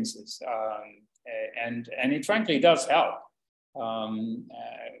experiences. And it frankly does help.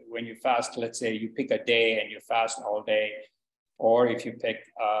 When you fast, let's say you pick a day and you fast all day, or if you pick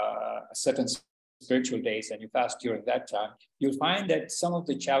certain spiritual days and you fast during that time, you'll find that some of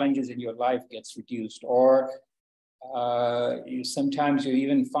the challenges in your life gets reduced, or sometimes you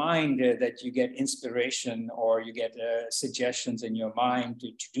even find that you get inspiration, or you get suggestions in your mind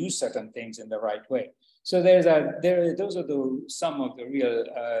to do certain things in the right way. So those are some of the real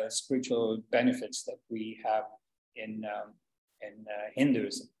spiritual benefits that we have in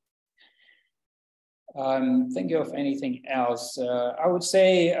Hinduism. Thinking of anything else, I would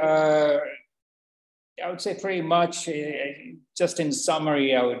say pretty much, just in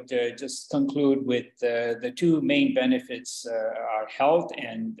summary, I would just conclude with the 2 main benefits are health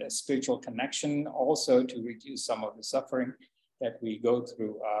and spiritual connection, also to reduce some of the suffering that we go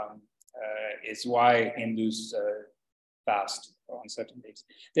through, is why Hindus fast on certain days.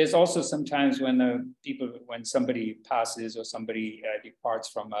 There's also sometimes when somebody passes or somebody departs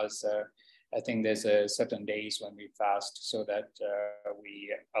from us, I think there's certain days when we fast, so that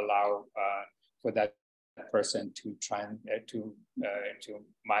we allow for that person to try to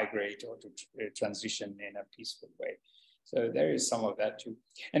migrate or to transition in a peaceful way. So there is some of that too.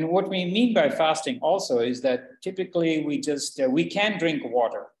 And what we mean by fasting also is that typically we can drink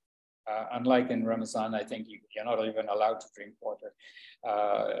water. Unlike in Ramadan, I think you're not even allowed to drink water.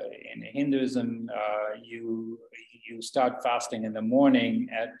 In Hinduism, you start fasting in the morning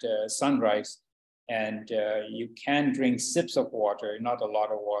at sunrise, and you can drink sips of water, not a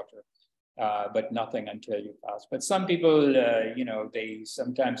lot of water. but nothing until you fast. But some people, they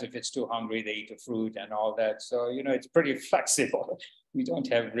sometimes, if it's too hungry, they eat a fruit and all that. So, it's pretty flexible. We don't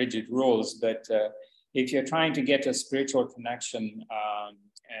have rigid rules, but if you're trying to get a spiritual connection,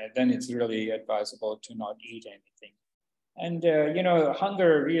 then it's really advisable to not eat anything. And,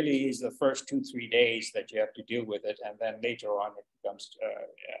 hunger really is the first 2-3 days that you have to deal with it. And then later on,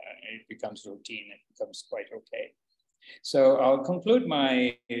 it becomes routine. It becomes quite okay. So I'll conclude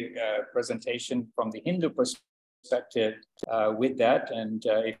my presentation from the Hindu perspective with that. And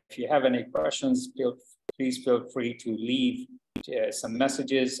if you have any questions, please feel free to leave some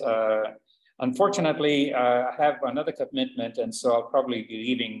messages. Unfortunately, I have another commitment, and so I'll probably be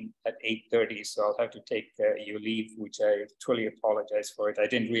leaving at 8:30. So I'll have to take your leave, which I truly apologize for it. I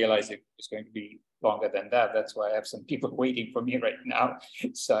didn't realize it was going to be longer than that. That's why I have some people waiting for me right now.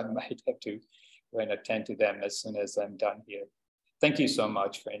 So I might have to go and attend to them as soon as I'm done here. Thank you so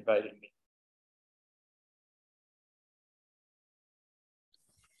much for inviting me.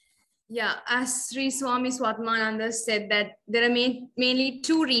 Yeah, as Sri Swami Swatmananda said, that there are mainly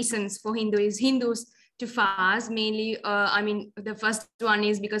two reasons for Hindus to fast. Mainly, the first one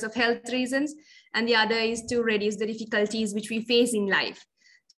is because of health reasons, and the other is to reduce the difficulties which we face in life.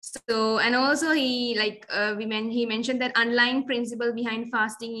 So, and also he mentioned that underlying principle behind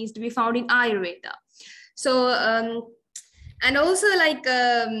fasting is to be found in Ayurveda. So, and also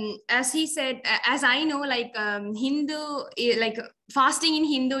as he said, as I know, fasting in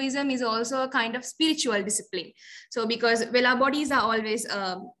Hinduism is also a kind of spiritual discipline. So because our bodies are always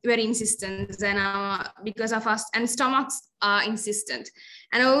very insistent, and because of us, and stomachs are insistent,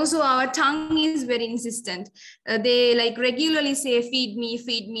 and also our tongue is very insistent. They regularly say, feed me,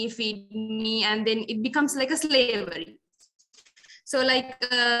 feed me, feed me, and then it becomes like a slavery. So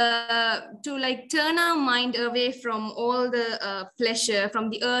to turn our mind away from all the pleasure, from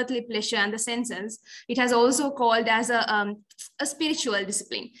the earthly pleasure and the senses, it has also called as a spiritual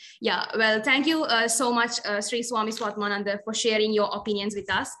discipline. Yeah, well, thank you so much, Sri Swami Swatmananda, for sharing your opinions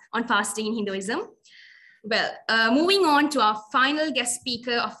with us on fasting in Hinduism. Well, moving on to our final guest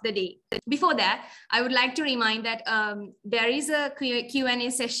speaker of the day. Before that, I would like to remind that there is a Q&A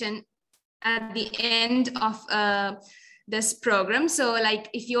session at the end of this program. So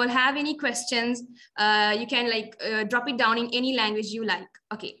if you all have any questions, you can drop it down in any language you like.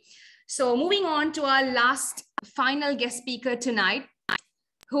 Okay, so moving on to our last final guest speaker tonight,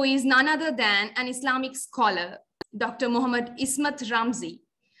 who is none other than an Islamic scholar, Dr. Muhammad Ismat Ramzi.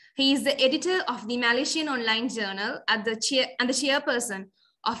 He is the editor of the Malaysian online journal and the chairperson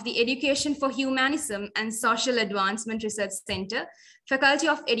of the Education for Humanism and Social Advancement Research Center, Faculty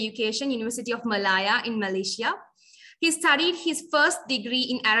of Education, University of Malaya in Malaysia. He studied his first degree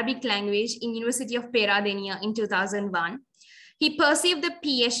in Arabic language in University of Peradeniya in 2001. He pursued the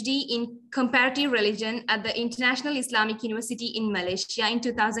PhD in comparative religion at the International Islamic University in Malaysia in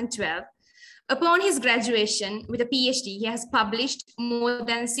 2012. Upon his graduation with a PhD, he has published more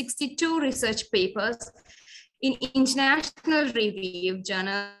than 62 research papers in international review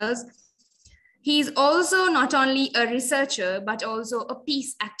journals. He is also not only a researcher, but also a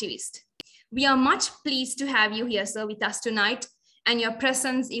peace activist. We are much pleased to have you here, sir, with us tonight, and your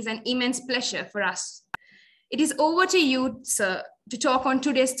presence is an immense pleasure for us. It is over to you, sir, to talk on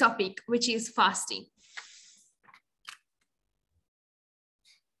today's topic, which is fasting.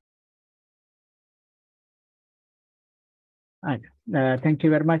 Thank you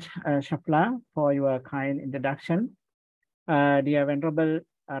very much, Shafla, for your kind introduction. Dear Venerable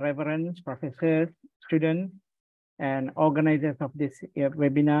Reverends, Professors, students, and organizers of this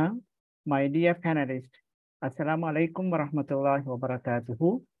webinar, my dear panelists, Assalamu alaikum warahmatullahi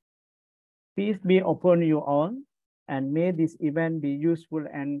wabarakatuh. Peace be upon you all, and may this event be useful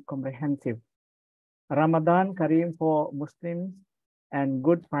and comprehensive. Ramadan Kareem for Muslims and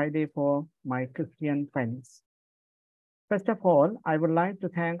Good Friday for my Christian friends. First of all, I would like to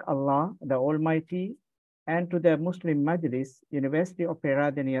thank Allah, the Almighty, and to the Muslim Majlis, University of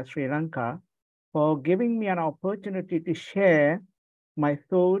Peradeniya, Sri Lanka, for giving me an opportunity to share my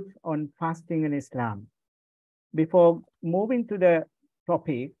thoughts on fasting in Islam. Before moving to the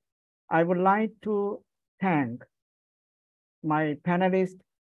topic, I would like to thank my panelist,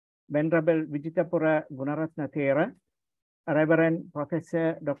 Venerable Vijitapura Gunaratna Thera, Reverend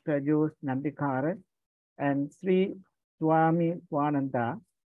Professor Dr. Jose Nambikara, and Sri Swami Swananda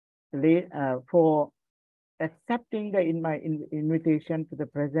for accepting my invitation to the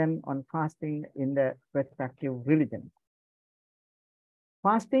present on fasting in the respective religion.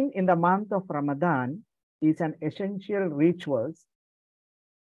 Fasting in the month of Ramadan is an essential ritual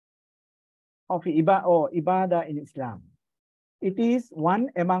of ibadah in Islam. It is one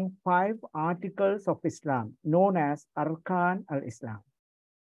among 5 articles of Islam known as Arkan al-Islam.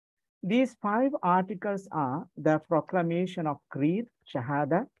 These 5 articles are the proclamation of creed,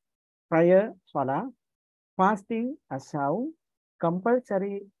 shahada, prayer, salah, fasting, asaw,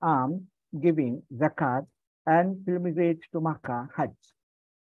 compulsory alms giving, zakat, and pilgrimage to Makkah, Hajj.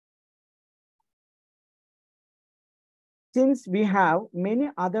 Since we have many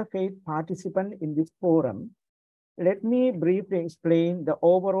other faith participants in this forum, let me briefly explain the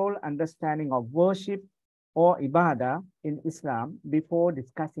overall understanding of worship or ibadah in Islam before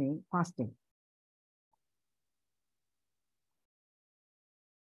discussing fasting.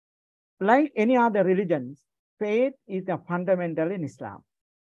 Like any other religions, faith is a fundamental in Islam.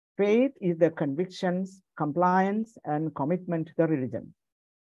 Faith is the convictions, compliance, and commitment to the religion.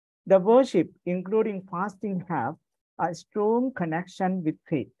 The worship, including fasting, have a strong connection with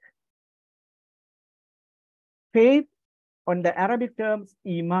faith. Faith, on the Arabic terms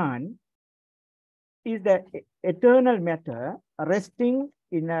iman, is the eternal matter resting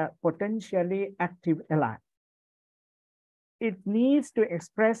in a potentially active element. It needs to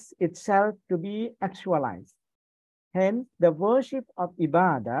express itself to be actualized. Hence, the worship of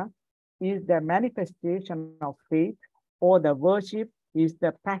ibadah is the manifestation of faith, or the worship is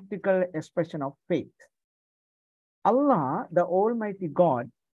the practical expression of faith. Allah, the Almighty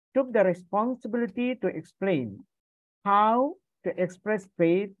God, took the responsibility to explain how to express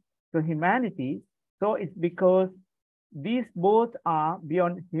faith to humanity. So it's because these both are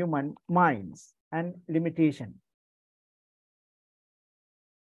beyond human minds and limitation.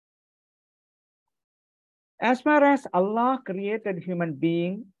 As far as Allah created human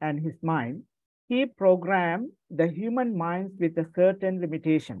being and his mind, he programmed the human minds with a certain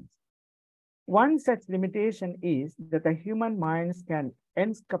limitations. One such limitation is that the human minds can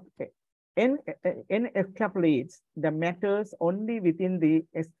encapsulate the matters only within the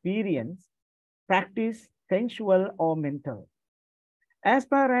experience, practice, sensual, or mental. As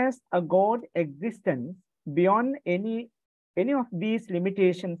far as a God existence beyond any of these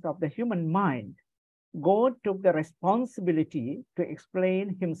limitations of the human mind, God took the responsibility to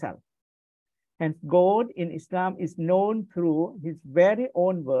explain himself. Hence, God in Islam is known through his very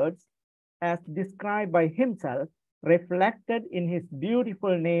own words as described by himself, reflected in his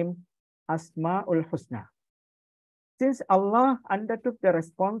beautiful name, Asma'ul Husna. Since Allah undertook the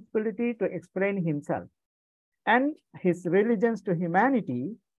responsibility to explain himself and his religions to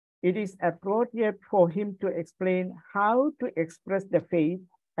humanity, it is appropriate for him to explain how to express the faith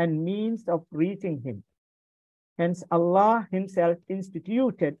and means of reaching him. Hence, Allah himself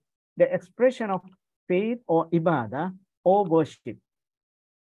instituted the expression of faith or ibadah or worship.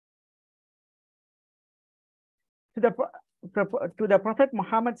 To the Prophet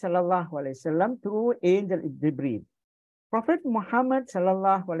Muhammad sallallahu alaihi wasallam through angel Jibreel. Prophet Muhammad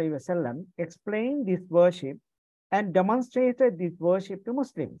sallallahu alaihi wasallam explained this worship and demonstrated this worship to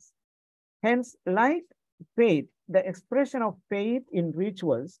Muslims. Hence, like faith, the expression of faith in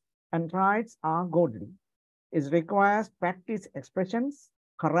rituals and rites are godly. It requires practice expressions,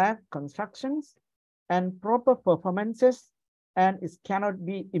 correct constructions, and proper performances, and it cannot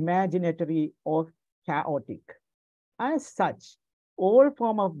be imaginatory or chaotic. As such, all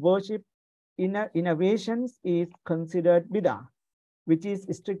form of worship innovations is considered bid'ah, which is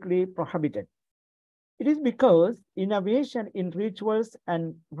strictly prohibited. It is because innovation in rituals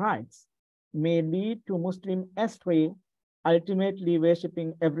and rites may lead to Muslim astray, ultimately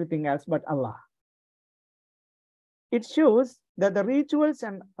worshipping everything else but Allah. It shows that the rituals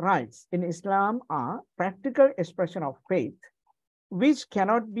and rites in Islam are practical expression of faith, which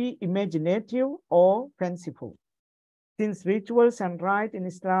cannot be imaginative or fanciful. Since rituals and rites in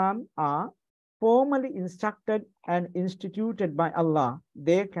Islam are formally instructed and instituted by Allah,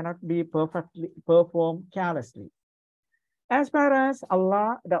 they cannot be perfectly performed carelessly. As far as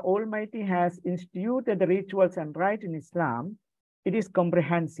Allah, the Almighty, has instituted the rituals and rites in Islam, it is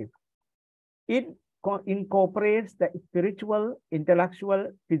comprehensive. It incorporates the spiritual,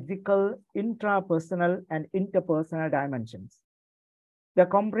 intellectual, physical, intrapersonal, and interpersonal dimensions. The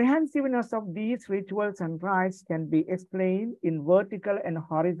comprehensiveness of these rituals and rites can be explained in vertical and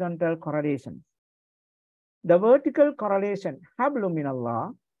horizontal correlations. The vertical correlation, Hablum min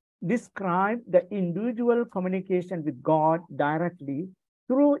Allah, describes the individual communication with God directly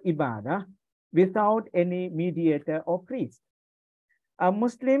through ibadah without any mediator or priest. A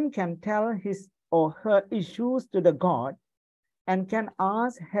Muslim can tell his or her issues to the God and can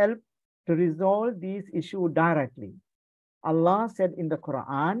ask help to resolve these issues directly. Allah said in the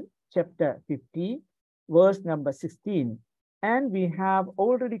Quran, chapter 50, verse number 16, and we have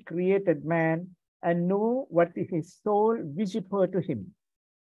already created man and know what is his soul whisper to him.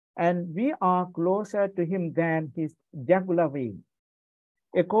 And we are closer to him than his jugular vein.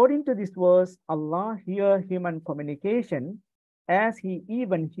 According to this verse, Allah hears human communication as he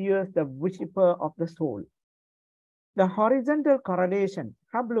even hears the whisper of the soul. The horizontal correlation,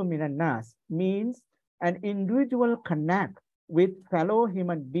 hablu minan nas, means an individual connect with fellow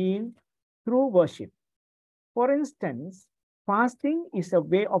human beings through worship. For instance, fasting is a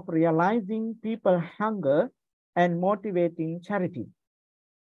way of realizing people's hunger and motivating charity.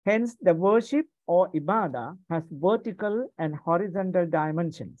 Hence, the worship or ibadah has vertical and horizontal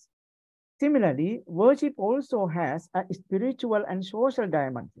dimensions. Similarly, worship also has a spiritual and social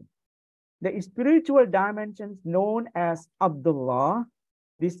dimension. The spiritual dimensions known as Abdullah,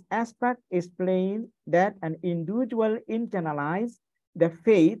 this aspect explains that an individual internalize the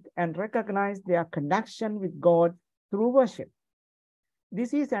faith and recognize their connection with God through worship.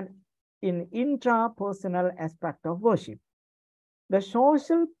 This is an intrapersonal aspect of worship. The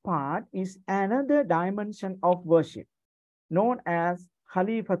social part is another dimension of worship, known as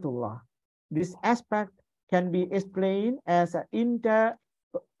Khalifatullah. This aspect can be explained as an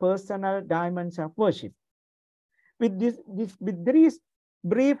interpersonal dimension of worship. With this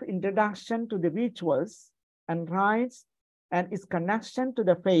brief introduction to the rituals and rites and its connection to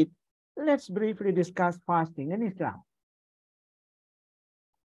the faith, let's briefly discuss fasting in Islam.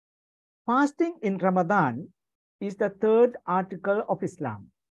 Fasting in Ramadan is the third article of Islam.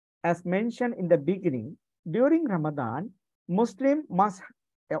 As mentioned in the beginning, during Ramadan, Muslims must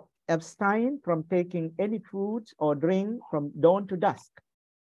abstain from taking any foods or drink from dawn to dusk.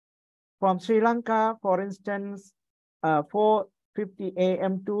 From Sri Lanka, for instance, 4:50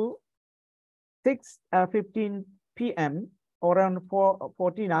 a.m. to 6:15 p.m. around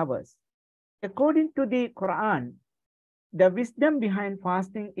 14 hours. According to the Quran, the wisdom behind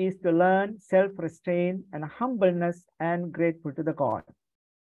fasting is to learn self-restraint and humbleness and grateful to the God.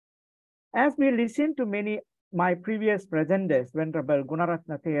 As we listen to my previous presenters, Venerable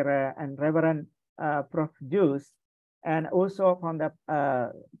Gunaratna Thera and Reverend Prof. Juice, and also from the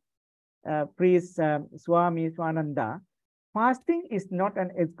priest Swami Swananda, fasting is not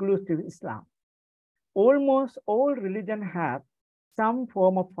an exclusive Islam. Almost all religions have some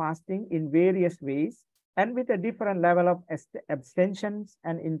form of fasting in various ways and with a different level of abstentions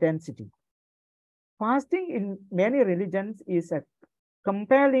and intensity. Fasting in many religions is a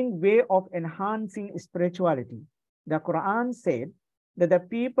compelling way of enhancing spirituality. The Quran said that the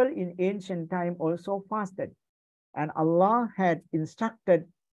people in ancient time also fasted, and Allah had instructed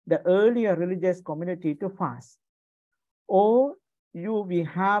the earlier religious community to fast. "O you we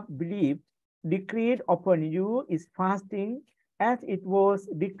have believed, decreed upon you is fasting as it was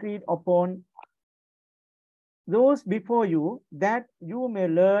decreed upon those before you, that you may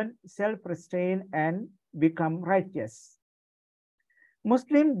learn self-restraint and become righteous."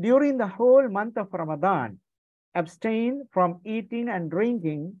 Muslims during the whole month of Ramadan abstain from eating and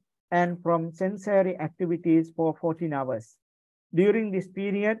drinking and from sensory activities for 14 hours. During this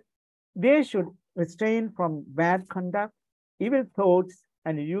period, they should restrain from bad conduct, evil thoughts,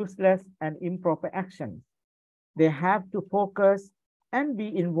 and useless and improper actions. They have to focus and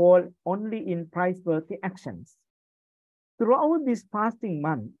be involved only in praiseworthy actions. Throughout this fasting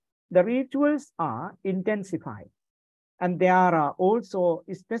month, the rituals are intensified, and there are also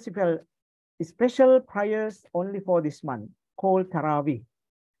special prayers only for this month called Taraweeh.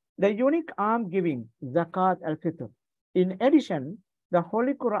 The unique alms giving, Zakat al-Fitr. In addition, the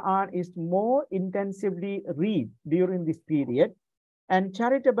Holy Quran is more intensively read during this period, and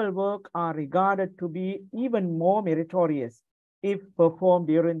charitable work are regarded to be even more meritorious if performed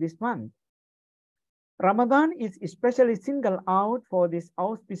during this month. Ramadan is especially singled out for these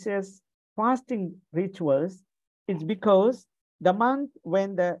auspicious fasting rituals. It's because the month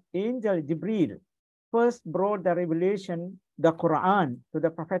when the angel Jibril first brought the revelation, the Quran, to the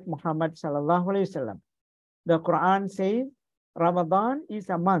Prophet Muhammad sallallahu alaihi wasallam. The Quran says Ramadan is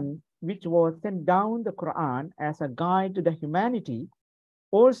a month which was sent down the Quran as a guide to the humanity,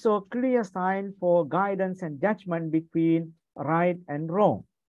 also clear sign for guidance and judgment between right and wrong.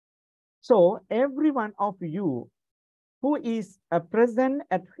 So every one of you who is present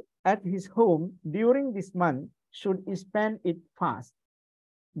at his home during this month should spend it fast.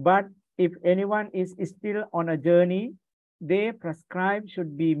 But if anyone is still on a journey, they prescribed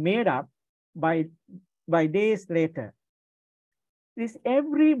should be made up by days later. This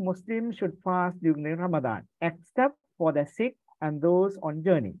every Muslim should fast during Ramadan, except for the sick and those on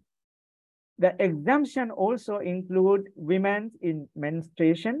journey. The exemption also include women in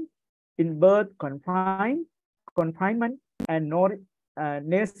menstruation, in birth confinement, and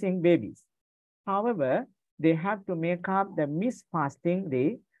nursing babies. However, they have to make up the missed fasting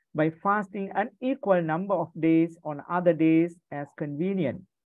day by fasting an equal number of days on other days as convenient.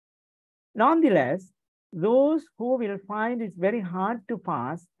 Nonetheless, those who will find it very hard to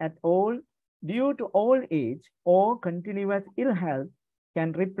fast at all due to old age or continuous ill health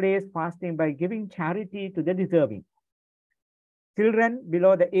can replace fasting by giving charity to the deserving. Children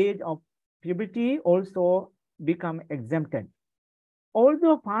below the age of puberty also become exempted.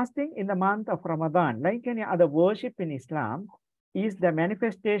 Although fasting in the month of Ramadan, like any other worship in Islam, is the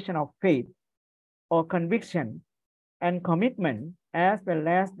manifestation of faith or conviction and commitment, as well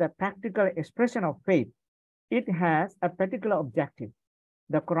as the practical expression of faith, it has a particular objective.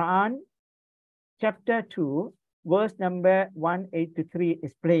 The Quran, chapter 2, verse number 183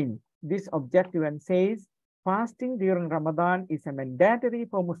 explains this objective and says, fasting during Ramadan is a mandatory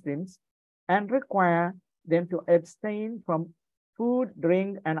for Muslims and require them to abstain from food,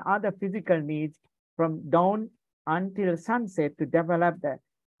 drink, and other physical needs from dawn until sunset to develop the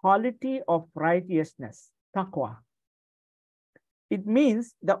quality of righteousness, taqwa. It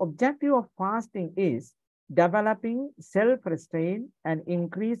means the objective of fasting is developing self-restraint and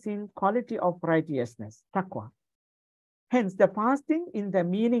increasing quality of righteousness, taqwa. Hence, the fasting is the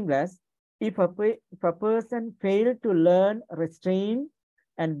meaningless if a person failed to learn restraint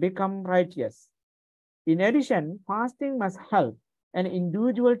and become righteous. In addition, fasting must help an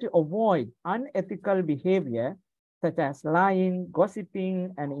individual to avoid unethical behavior such as lying,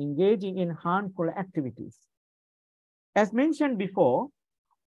 gossiping, and engaging in harmful activities. As mentioned before,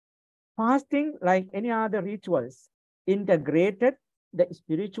 fasting, like any other rituals, integrated the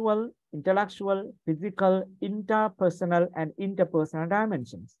spiritual, intellectual, physical, interpersonal, and interpersonal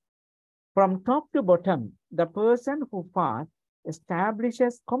dimensions. From top to bottom, the person who fasts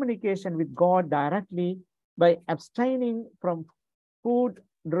establishes communication with God directly by abstaining from food,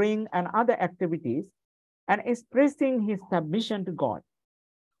 drink, and other activities and expressing his submission to God.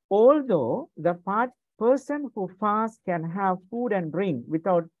 Although the person who fasts can have food and drink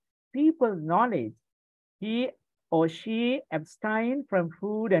without people's knowledge, he or she abstain from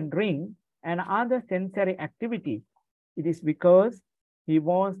food and drink and other sensory activities. It is because he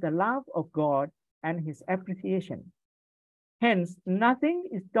wants the love of God and his appreciation. Hence, nothing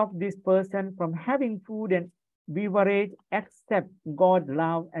stops this person from having food and beverage except God's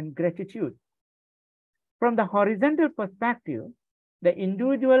love and gratitude. From the horizontal perspective, the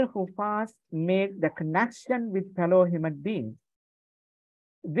individual who fasts make the connection with fellow human beings.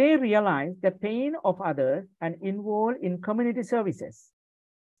 They realize the pain of others and involved in community services.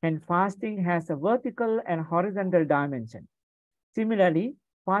 And fasting has a vertical and horizontal dimension. Similarly,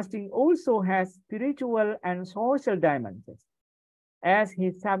 fasting also has spiritual and social dimensions. As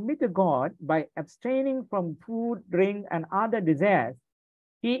he submits to God by abstaining from food, drink, and other desires,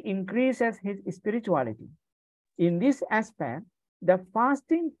 he increases his spirituality. In this aspect, the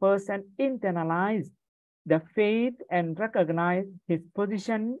fasting person internalizes the faith and recognizes his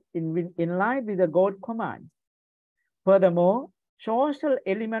position in line with the God command. Furthermore, social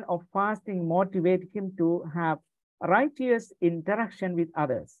element of fasting motivates him to have righteous interaction with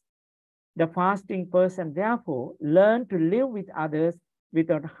others. The fasting person, therefore, learns to live with others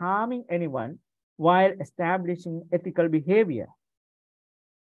without harming anyone while establishing ethical behavior.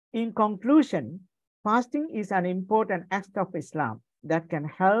 In conclusion, fasting is an important act of Islam that can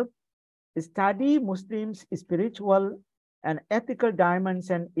help study Muslims' spiritual and ethical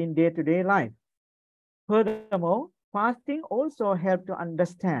dimension in day-to-day life. Furthermore, fasting also helps to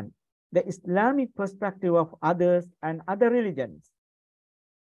understand the Islamic perspective of others and other religions.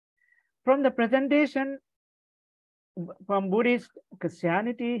 From the presentation from Buddhist,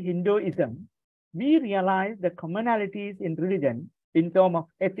 Christianity, Hinduism, we realize the commonalities in religion in terms of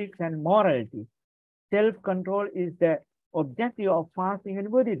ethics and morality. Self-control is the objective of fasting in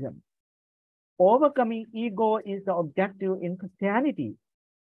Buddhism. Overcoming ego is the objective in Christianity.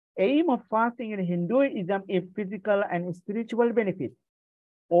 Aim of fasting in Hinduism is physical and spiritual benefit.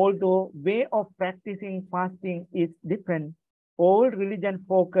 Although way of practicing fasting is different, all religions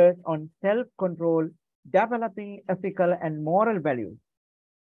focus on self-control, developing ethical and moral values.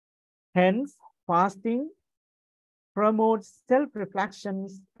 Hence, fasting promotes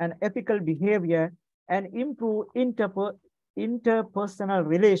self-reflections and ethical behavior and improve interpersonal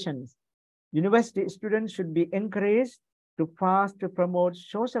relations. University students should be encouraged to fast to promote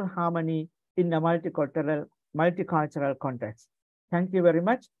social harmony in a multicultural context. Thank you very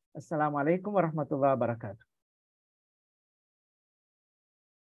much. Assalamu alaikum wa rahmatullahi wa barakatuh.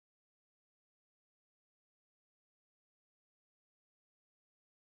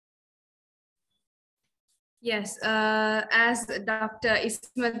 Yes, as Dr.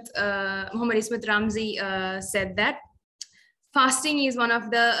 Muhammad Ismat Ramzi said that fasting is one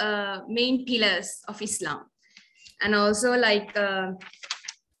of the main pillars of Islam. And also like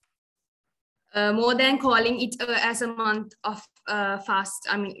more than calling it as a month of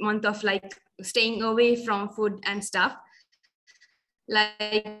month of like staying away from food and stuff.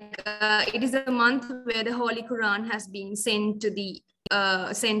 Like it is a month where the Holy Quran has been sent to the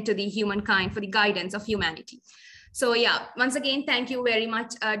humankind for the guidance of humanity. So yeah, once again, thank you very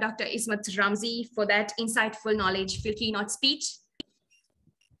much, Dr. Ismat Ramzi, for that insightful knowledge-filled keynote speech.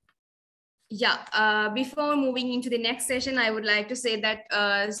 Yeah, before moving into the next session, I would like to say that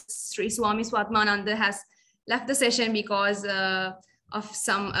Sri Swami Swatmananda has left the session because of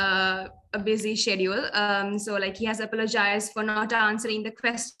some a busy schedule. So like he has apologized for not answering the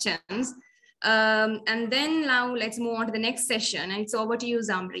questions. And then now let's move on to the next session. And it's over to you,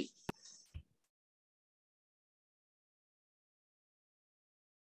 Zamri.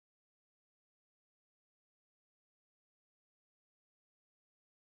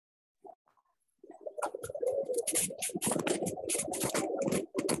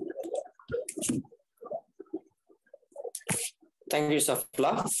 Thank you,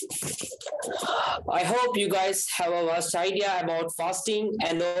 Safla. I hope you guys have a vast idea about fasting,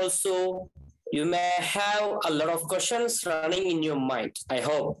 and also you may have a lot of questions running in your mind, I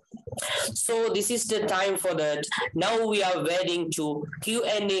hope. So this is the time for that. Now we are waiting to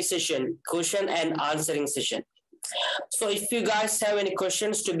Q&A session, question and answering session. So if you guys have any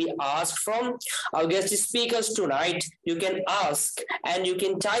questions to be asked from our guest speakers tonight, you can ask and you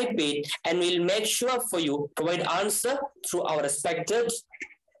can type it, and we'll make sure for you provide answer through our respected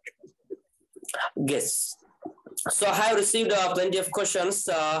guests. So I have received plenty of questions.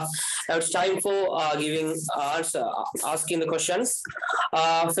 It's time for asking the questions.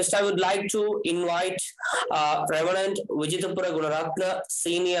 First, I would like to invite Reverend Vijitapura Gunaratna,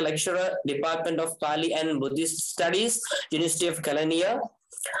 Senior Lecturer, Department of Pali and Buddhist Studies, University of Kelaniya.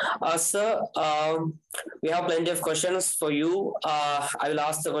 Sir, we have plenty of questions for you. I will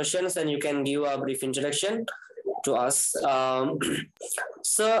ask the questions and you can give a brief introduction to us.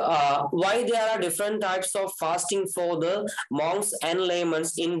 Sir, why there are different types of fasting for the monks and laymen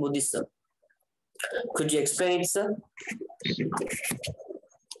in Buddhism? Could you explain it, sir?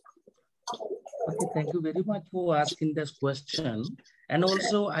 Okay, thank you very much for asking this question. And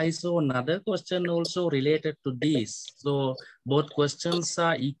also I saw another question also related to this. So both questions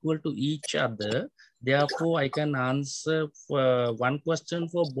are equal to each other. Therefore, I can answer for one question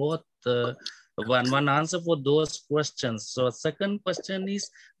for both one answer for those questions. So second question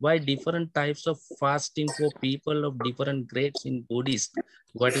is why different types of fasting for people of different grades in Buddhist?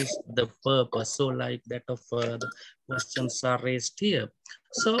 What is the purpose? So like that of the questions are raised here.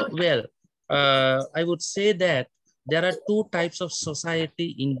 So well, I would say that there are two types of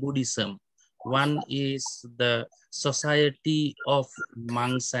society in Buddhism. One is the society of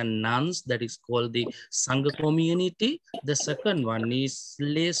monks and nuns, that is called the Sangha community. The second one is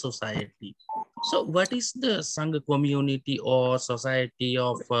lay society. So what is the Sangha community or society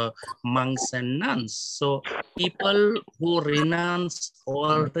of monks and nuns? So people who renounce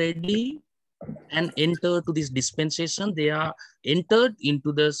already and enter to this dispensation, they are entered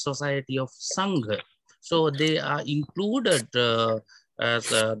into the society of Sangha. So they are included as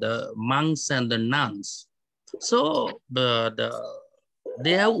the monks and the nuns. So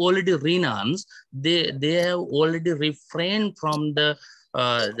they have already renounced, they have already refrained from the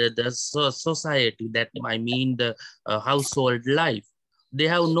society, that I mean the household life. They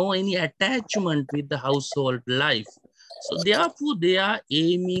have no any attachment with the household life. So therefore, they are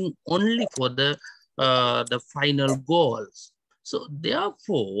aiming only for the final goals. So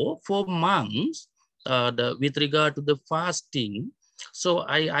therefore, for monks, with regard to the fasting, so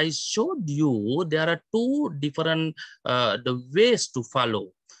I showed you there are two different the ways to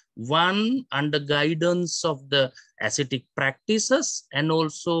follow. One under guidance of the ascetic practices, and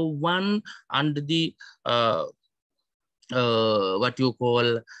also one under the what you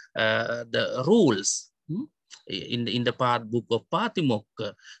call the rules in the book of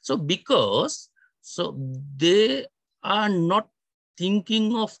Patimokkha. So because they are not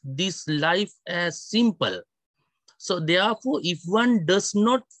thinking of this life as simple. So therefore, if one does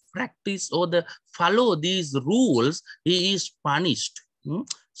not practice or follow these rules, he is punished.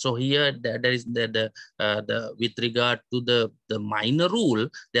 So here there is with regard to the minor rule,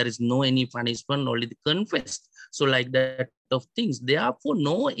 there is no any punishment, only the confessed. So like that of things, therefore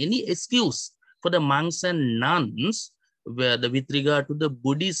no any excuse for the monks and nuns where with regard to the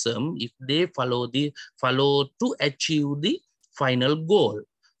Buddhism, if they follow to achieve the final goal.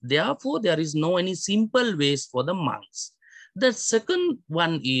 Therefore, there is no any simple ways for the monks. The second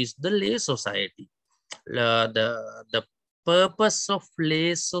one is the lay society. The purpose of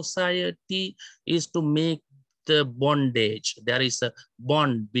lay society is to make the bondage. There is a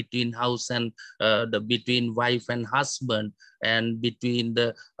bond between house and between wife and husband, and between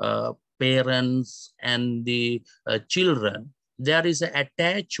the parents and the children. There is an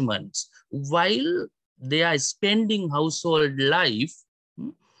attachment. While they are spending household life,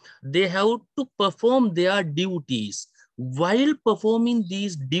 they have to perform their duties. While performing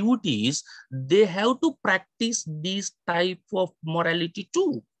these duties, they have to practice this type of morality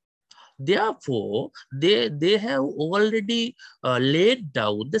too. Therefore, they have already laid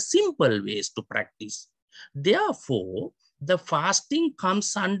down the simple ways to practice. Therefore, the fasting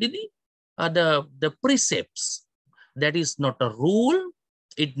comes under the precepts. That is not a rule.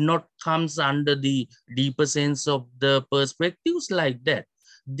 It not comes under the deeper sense of the perspectives like that.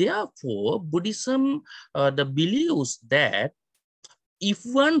 Therefore, Buddhism the believes that if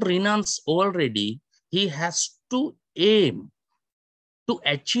one renounces already, he has to aim to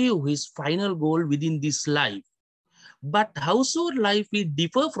achieve his final goal within this life. But household life will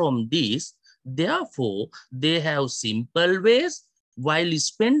differ from this. Therefore, they have simple ways. While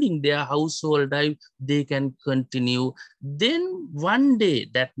spending their household life, they can continue. Then one day,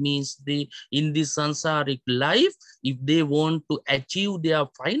 that means in this sansaric life, if they want to achieve their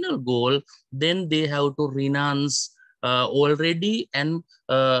final goal, then they have to renounce already and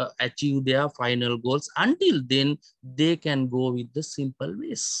achieve their final goals. Until then, they can go with the simple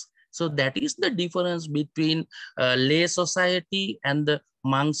ways. So that is the difference between lay society and the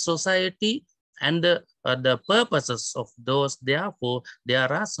monk society, and the purposes of those. Therefore,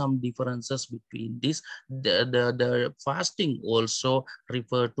 there are some differences between this. The fasting also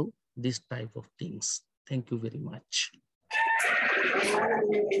refer to this type of things. Thank you very much.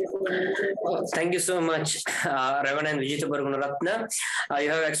 Thank you so much, Reverend Vijitha Gunaratna.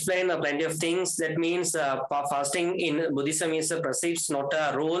 You have explained plenty of things. That means fasting in Buddhism is a precept, not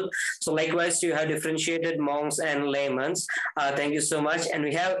a rule. So likewise, you have differentiated monks and laymen. Thank you so much. And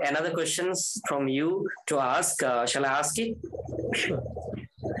we have another questions from you to ask. Shall I ask it? Sure.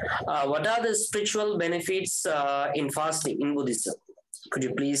 What are the spiritual benefits in fasting in Buddhism? Could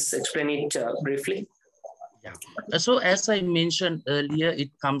you please explain it briefly? Yeah. So as I mentioned earlier, it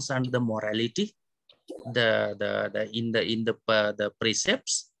comes under the morality, in the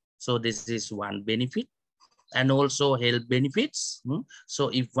precepts. So this is one benefit, and also health benefits. So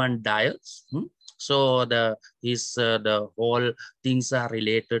if one diets, so the whole things are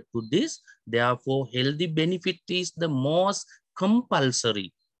related to this. Therefore, healthy benefit is the most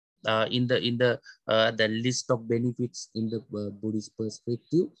compulsory in the list of benefits in the Buddhist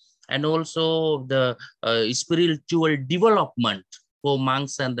perspective. And also the spiritual development for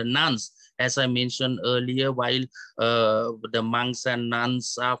monks and the nuns. As I mentioned earlier, while the monks and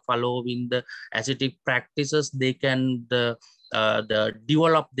nuns are following the ascetic practices, they can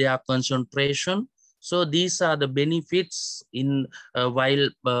develop their concentration. So these are the benefits in while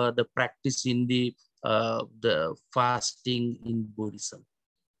the practice in the fasting in Buddhism.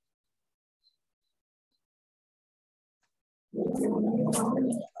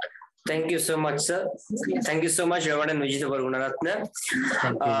 Thank you so much, sir. Thank you so much, Reverend Vijitha Gunaratna.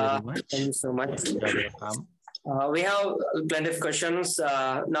 Thank you very much. Thank you so much. You're welcome. We have plenty of questions.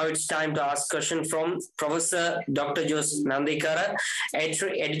 Now it's time to ask question from Professor Dr. Jose Nandikara,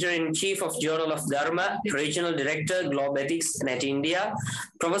 Editor-in-Chief of Journal of Dharma, Regional Director, Globe Ethics, Net India,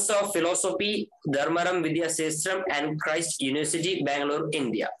 Professor of Philosophy, Dharmaram Vidya Sestram and Christ University, Bangalore,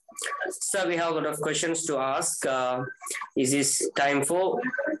 India. So we have a lot of questions to ask. Is this time for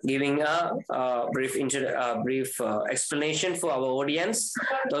giving a brief explanation for our audience?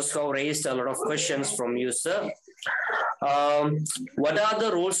 Those who have raised a lot of questions from you, sir. What are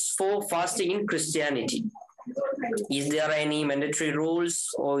the rules for fasting in Christianity? Is there any mandatory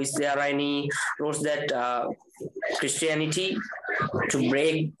rules, or is there any rules that Christianity to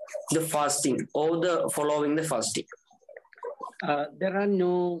break the fasting or the following the fasting? There are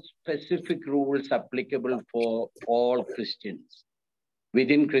no specific rules applicable for all Christians.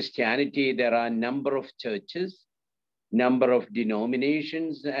 Within Christianity, there are a number of churches, number of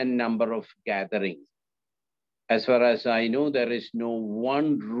denominations, and number of gatherings. As far as I know, there is no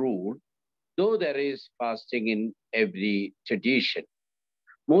one rule, though there is fasting in every tradition.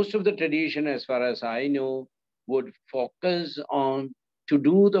 Most of the tradition, as far as I know, would focus on to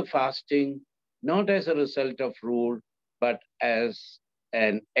do the fasting, not as a result of rule, but as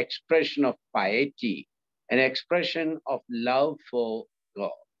an expression of piety, an expression of love for God.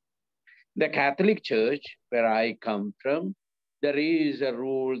 The Catholic Church, where I come from, there is a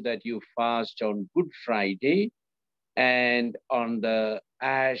rule that you fast on Good Friday and on the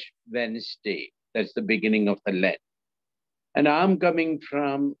Ash Wednesday. That's the beginning of the Lent. And I'm coming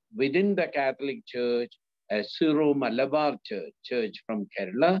from within the Catholic Church, a Syro Malabar church from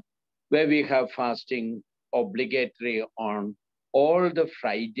Kerala, where we have fasting obligatory on all the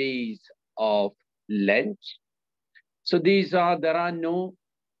Fridays of Lent. So there are no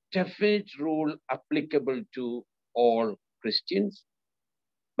definite rule applicable to all Christians.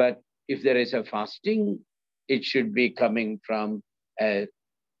 But if there is a fasting, it should be coming from a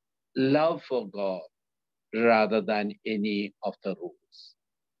love for God rather than any of the rules.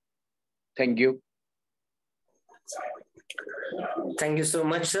 Thank you. Thank you so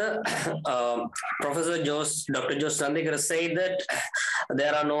much, sir. Professor Dr. Jose Nandikara said that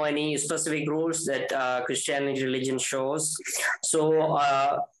there are no any specific rules that Christianity religion shows. So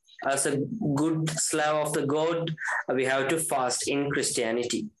as a good slave of the God, we have to fast in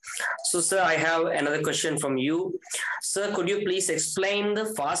Christianity. So, sir, I have another question from you. Sir, could you please explain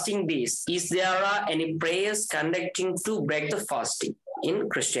the fasting days? Is there any prayers conducting to break the fasting in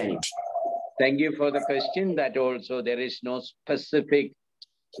Christianity? Thank you for the question. That also there is no specific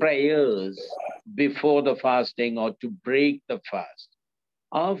prayers before the fasting or to break the fast.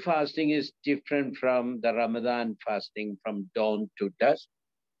 Our fasting is different from the Ramadan fasting from dawn to dusk.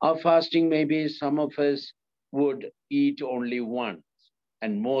 Our fasting, maybe some of us would eat only once,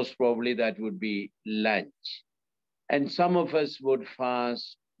 and most probably that would be lunch. And some of us would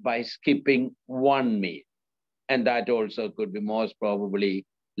fast by skipping one meal, and that also could be most probably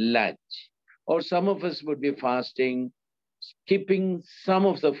lunch. Or some of us would be fasting, skipping some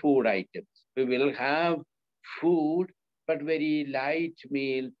of the food items. We will have food, but very light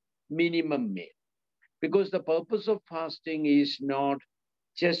meal, minimum meal. Because the purpose of fasting is not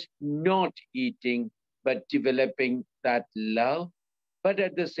just not eating, but developing that love, but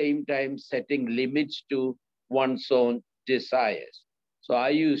at the same time setting limits to one's own desires. So I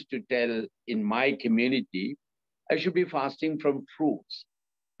used to tell in my community, I should be fasting from fruits,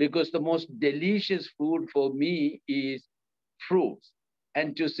 because the most delicious food for me is fruits.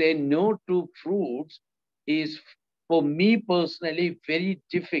 And to say no to fruits is, for me personally, very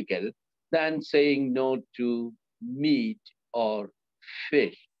difficult than saying no to meat or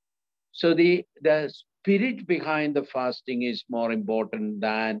fish. So the spirit behind the fasting is more important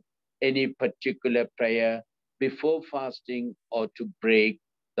than any particular prayer before fasting or to break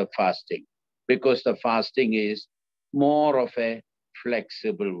the fasting, because the fasting is more of a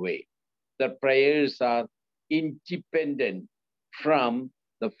flexible way. The prayers are independent from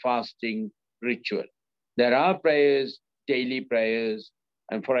the fasting ritual. There are prayers, daily prayers,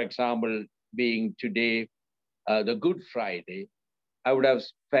 and for example, being today the Good Friday, I would have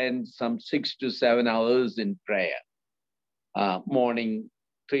spent some 6 to 7 hours in prayer, morning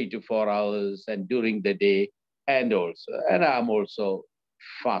 3 to 4 hours, and during the day, and I'm also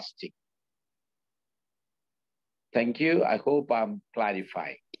fasting. Thank you. I hope I'm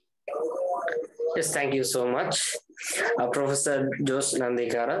clarifying. Yes, thank you so much, Professor Jose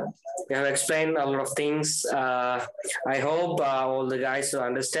Nandikara. You have explained a lot of things. I hope all the guys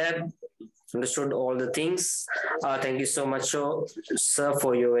understood all the things. Thank you so much, sir,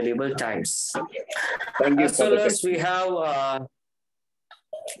 for your valuable times. Thank you. As well as we have,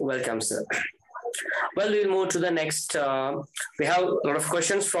 welcome, sir. Well, we'll move to the next. We have a lot of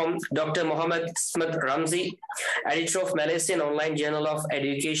questions from Dr. Mohammed Smith Ramzi, editor of Malaysian Online Journal of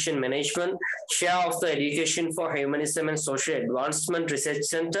Education Management, chair of the Education for Humanism and Social Advancement Research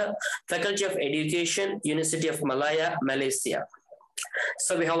Center, Faculty of Education, University of Malaya, Malaysia.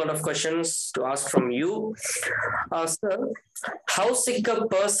 So we have a lot of questions to ask from you. Sir, how sick a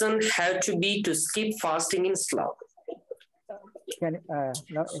person have to be to skip fasting in Islam?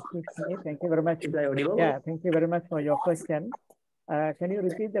 No, excuse me. Thank you very much. Yeah, thank you very much for your question. Can you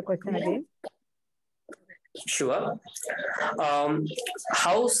repeat the question again? Sure.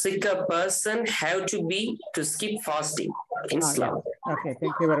 How sick a person have to be to skip fasting in Islam? Yeah. Okay,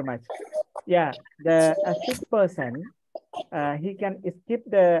 thank you very much. Yeah, a sick person, he can skip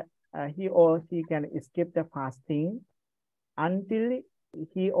he or she can skip the fasting until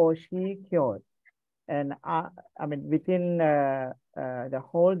he or she cured. And I mean, within the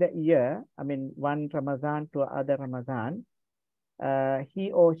whole year, I mean, one Ramadan to other Ramadan,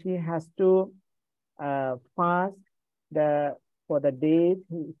 he or she has to fast for the days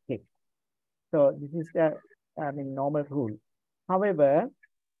he is sick. So this is the normal rule. However,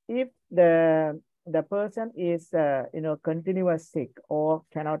 if the person is continuous sick or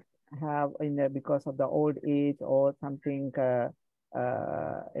cannot have because of the old age or something,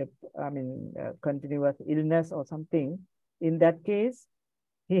 continuous illness or something, in that case,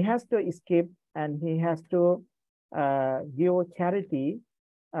 he has to escape and he has to give charity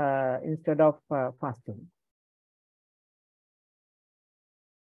instead of fasting.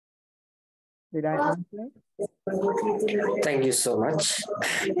 Did I answer? Thank you so much.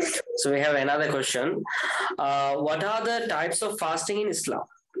 So we have another question. What are the types of fasting in Islam?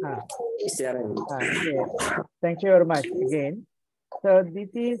 Is there any? Yes. Thank you very much again. So this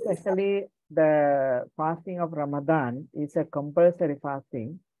is actually the fasting of Ramadan is a compulsory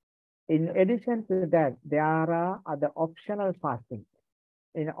fasting. In addition to that, there are other optional fasting.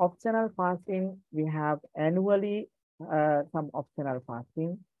 In optional fasting, we have annually some optional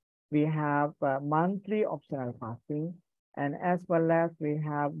fasting. We have monthly optional fasting, and as well as we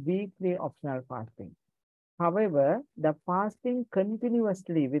have weekly optional fasting. However, the fasting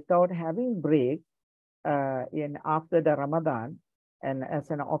continuously without having break after the Ramadan and as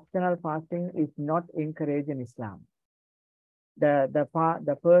an optional fasting is not encouraged in Islam. The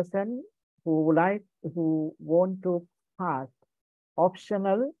person who want to fast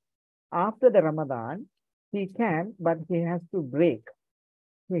optional after the Ramadan, he can, but he has to break.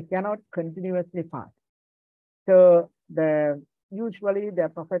 He cannot continuously fast. So usually the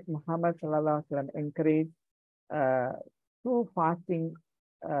Prophet Muhammad sallallahu alaihi wasallam encouraged through fasting.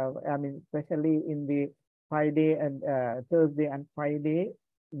 I mean, especially in the Friday and Thursday and Friday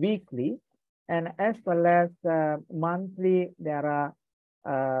weekly, and as well as monthly. There are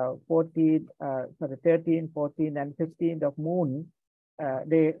 13, 14, and 15th of moon.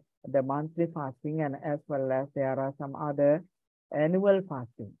 The monthly fasting, and as well as there are some other annual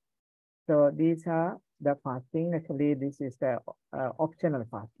fasting. So these are the fasting. Actually, this is the optional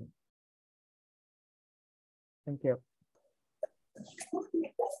fasting. Thank you.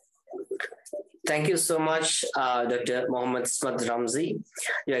 Thank you so much, Dr. Mohammed Smad Ramzi.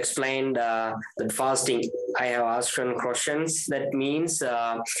 You explained that fasting. I have asked some questions. That means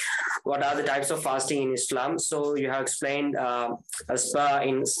what are the types of fasting in Islam? So you have explained as per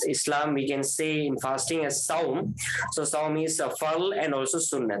in Islam, we can say in fasting as Saum. So Saum is Farl and also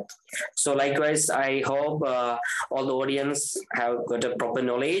Sunnat. So likewise, I hope all the audience have got a proper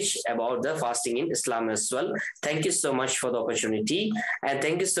knowledge about the fasting in Islam as well. Thank you so much for the opportunity, and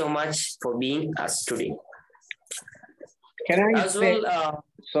thank you so much for being us today. Can I as say, well?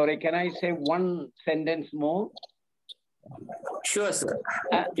 Sorry, can I say one sentence more? Sure, sir.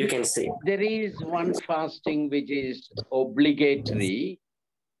 You can say. There is one fasting which is obligatory.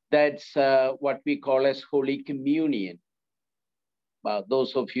 That's what we call as Holy Communion.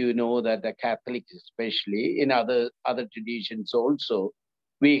 Those of you know that the Catholics, especially in other traditions also,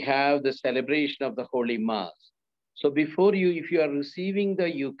 we have the celebration of the Holy Mass. So before if you are receiving the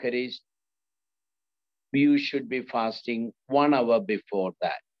Eucharist, you should be fasting 1 hour before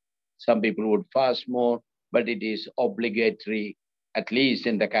that. Some people would fast more, but it is obligatory, at least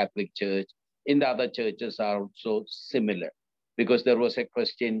in the Catholic Church. In the other churches are also similar, because there was a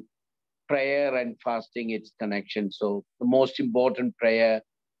question, prayer and fasting, its connection. So the most important prayer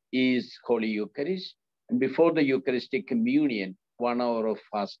is Holy Eucharist. And before the Eucharistic communion, 1 hour of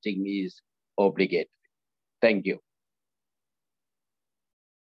fasting is obligatory. Thank you.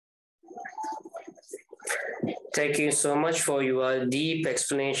 Thank you so much for your deep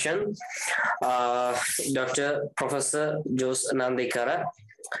explanation, Dr. Professor Jose Nandekara.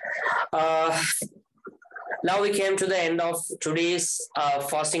 Now we came to the end of today's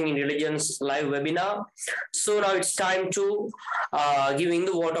Fasting in Religions live webinar. So now it's time to giving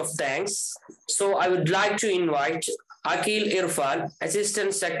the vote of thanks. So I would like to invite Akil Irfan,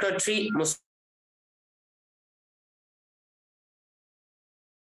 Assistant Secretary,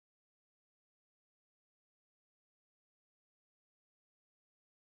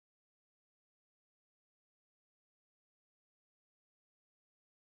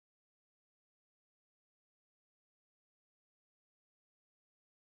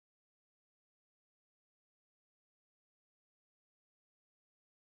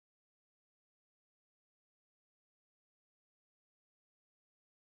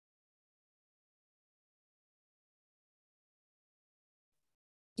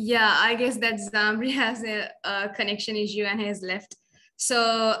 Yeah, I guess that Zamri has a connection issue and has left.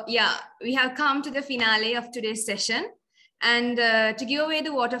 So yeah, we have come to the finale of today's session. And to give away the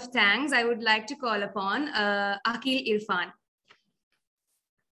vote of thanks, I would like to call upon Akil Irfan.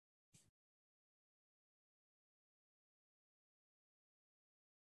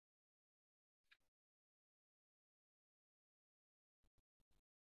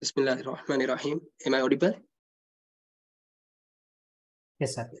 Bismillahirrahmanirrahim. Am I audible?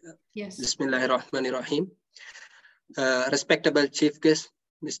 Yes, sir. Yes. Bismillahirrahmanirrahim. Respectable Chief Guest,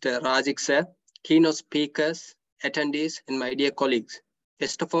 Mr. Razik sir, keynote speakers, attendees, and my dear colleagues.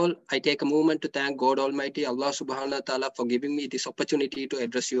 First of all, I take a moment to thank God Almighty, Allah Subhanahu wa Ta'ala, for giving me this opportunity to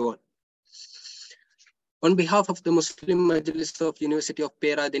address you all. On behalf of the Muslim Majlis of University of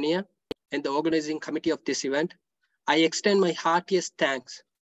Peradeniya and the organizing committee of this event, I extend my heartiest thanks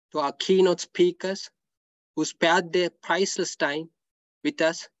to our keynote speakers who spared their priceless time with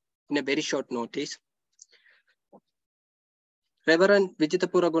us in a very short notice. Reverend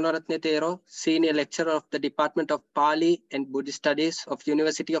Vijitapura Gunaratne Thero, Senior Lecturer of the Department of Pali and Buddhist Studies of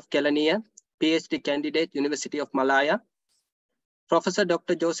University of Kelaniya, PhD Candidate, University of Malaya. Professor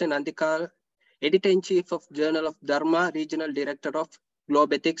Dr. Jose Nandikar, Editor-in-Chief of Journal of Dharma, Regional Director of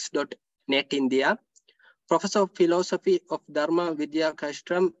Globethics.net India. Professor of Philosophy of Dharma, Vidya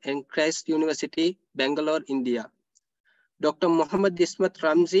Kashram and Christ University, Bangalore, India. Dr. Muhammad Ismat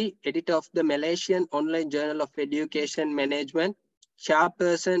Ramzi, editor of the Malaysian Online Journal of Education Management,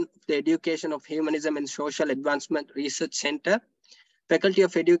 chairperson of the Education of Humanism and Social Advancement Research Center, Faculty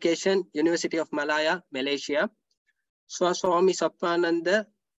of Education, University of Malaya, Malaysia. Swami Sappananda,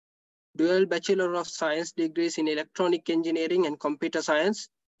 dual Bachelor of Science degrees in Electronic Engineering and Computer Science,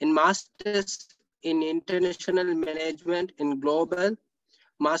 and Masters in International Management and Global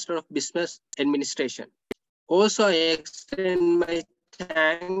Master of Business Administration. Also, I extend my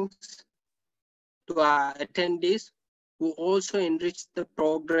thanks to our attendees who also enriched the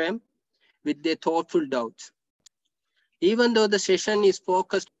program with their thoughtful doubts. Even though the session is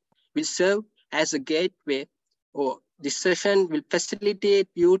focused, will serve as a gateway, or this session will facilitate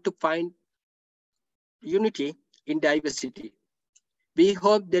you to find unity in diversity. We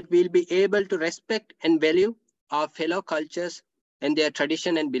hope that we'll be able to respect and value our fellow cultures and their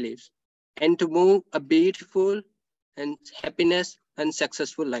tradition and beliefs, and to move a beautiful and happiness and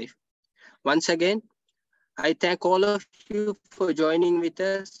successful life. Once again, I thank all of you for joining with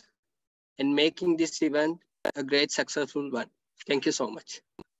us and making this event a great successful one. Thank you so much.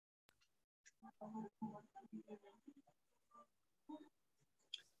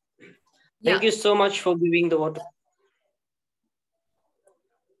 Thank you so much for giving the word.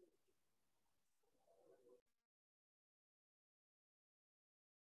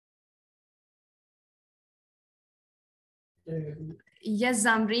 Yes,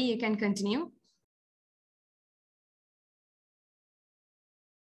 Zamri, you can continue.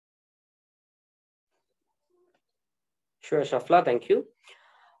 Sure, Shafla, thank you.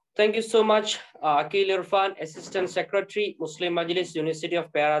 Thank you so much, Akil Irfan, Assistant Secretary, Muslim Majlis, University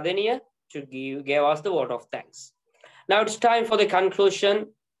of Peradeniya, to give us the word of thanks. Now it's time for the conclusion,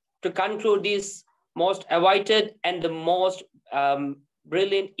 to conclude this most awaited and the most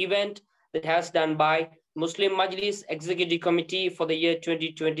brilliant event that has done by Muslim Majlis Executive Committee for the year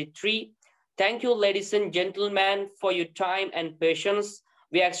 2023. Thank you, ladies and gentlemen, for your time and patience.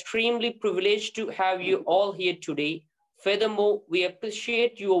 We are extremely privileged to have you all here today. Furthermore, we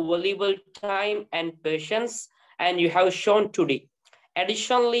appreciate your valuable time and patience, and you have shown today.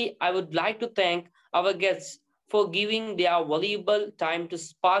 Additionally, I would like to thank our guests for giving their valuable time to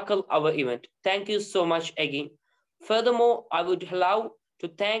sparkle our event. Thank you so much again. Furthermore, I would allow to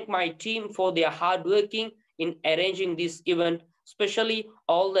thank my team for their hard working in arranging this event, especially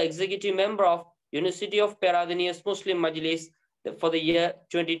all the executive members of University of Peradeniya's Muslim Majlis for the year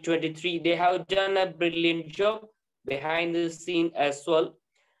 2023. They have done a brilliant job behind the scene as well.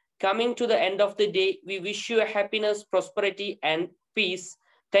 Coming to the end of the day, we wish you happiness, prosperity, and peace.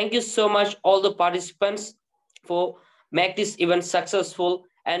 Thank you so much, all the participants, for make this event successful.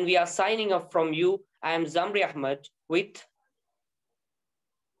 And we are signing off from you. I am Zamri Ahmed with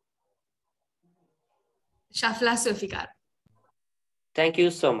Shafla Zulfikar. Thank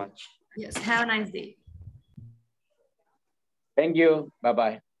you so much. Yes, have a nice day. Thank you.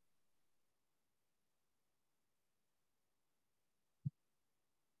 Bye-bye.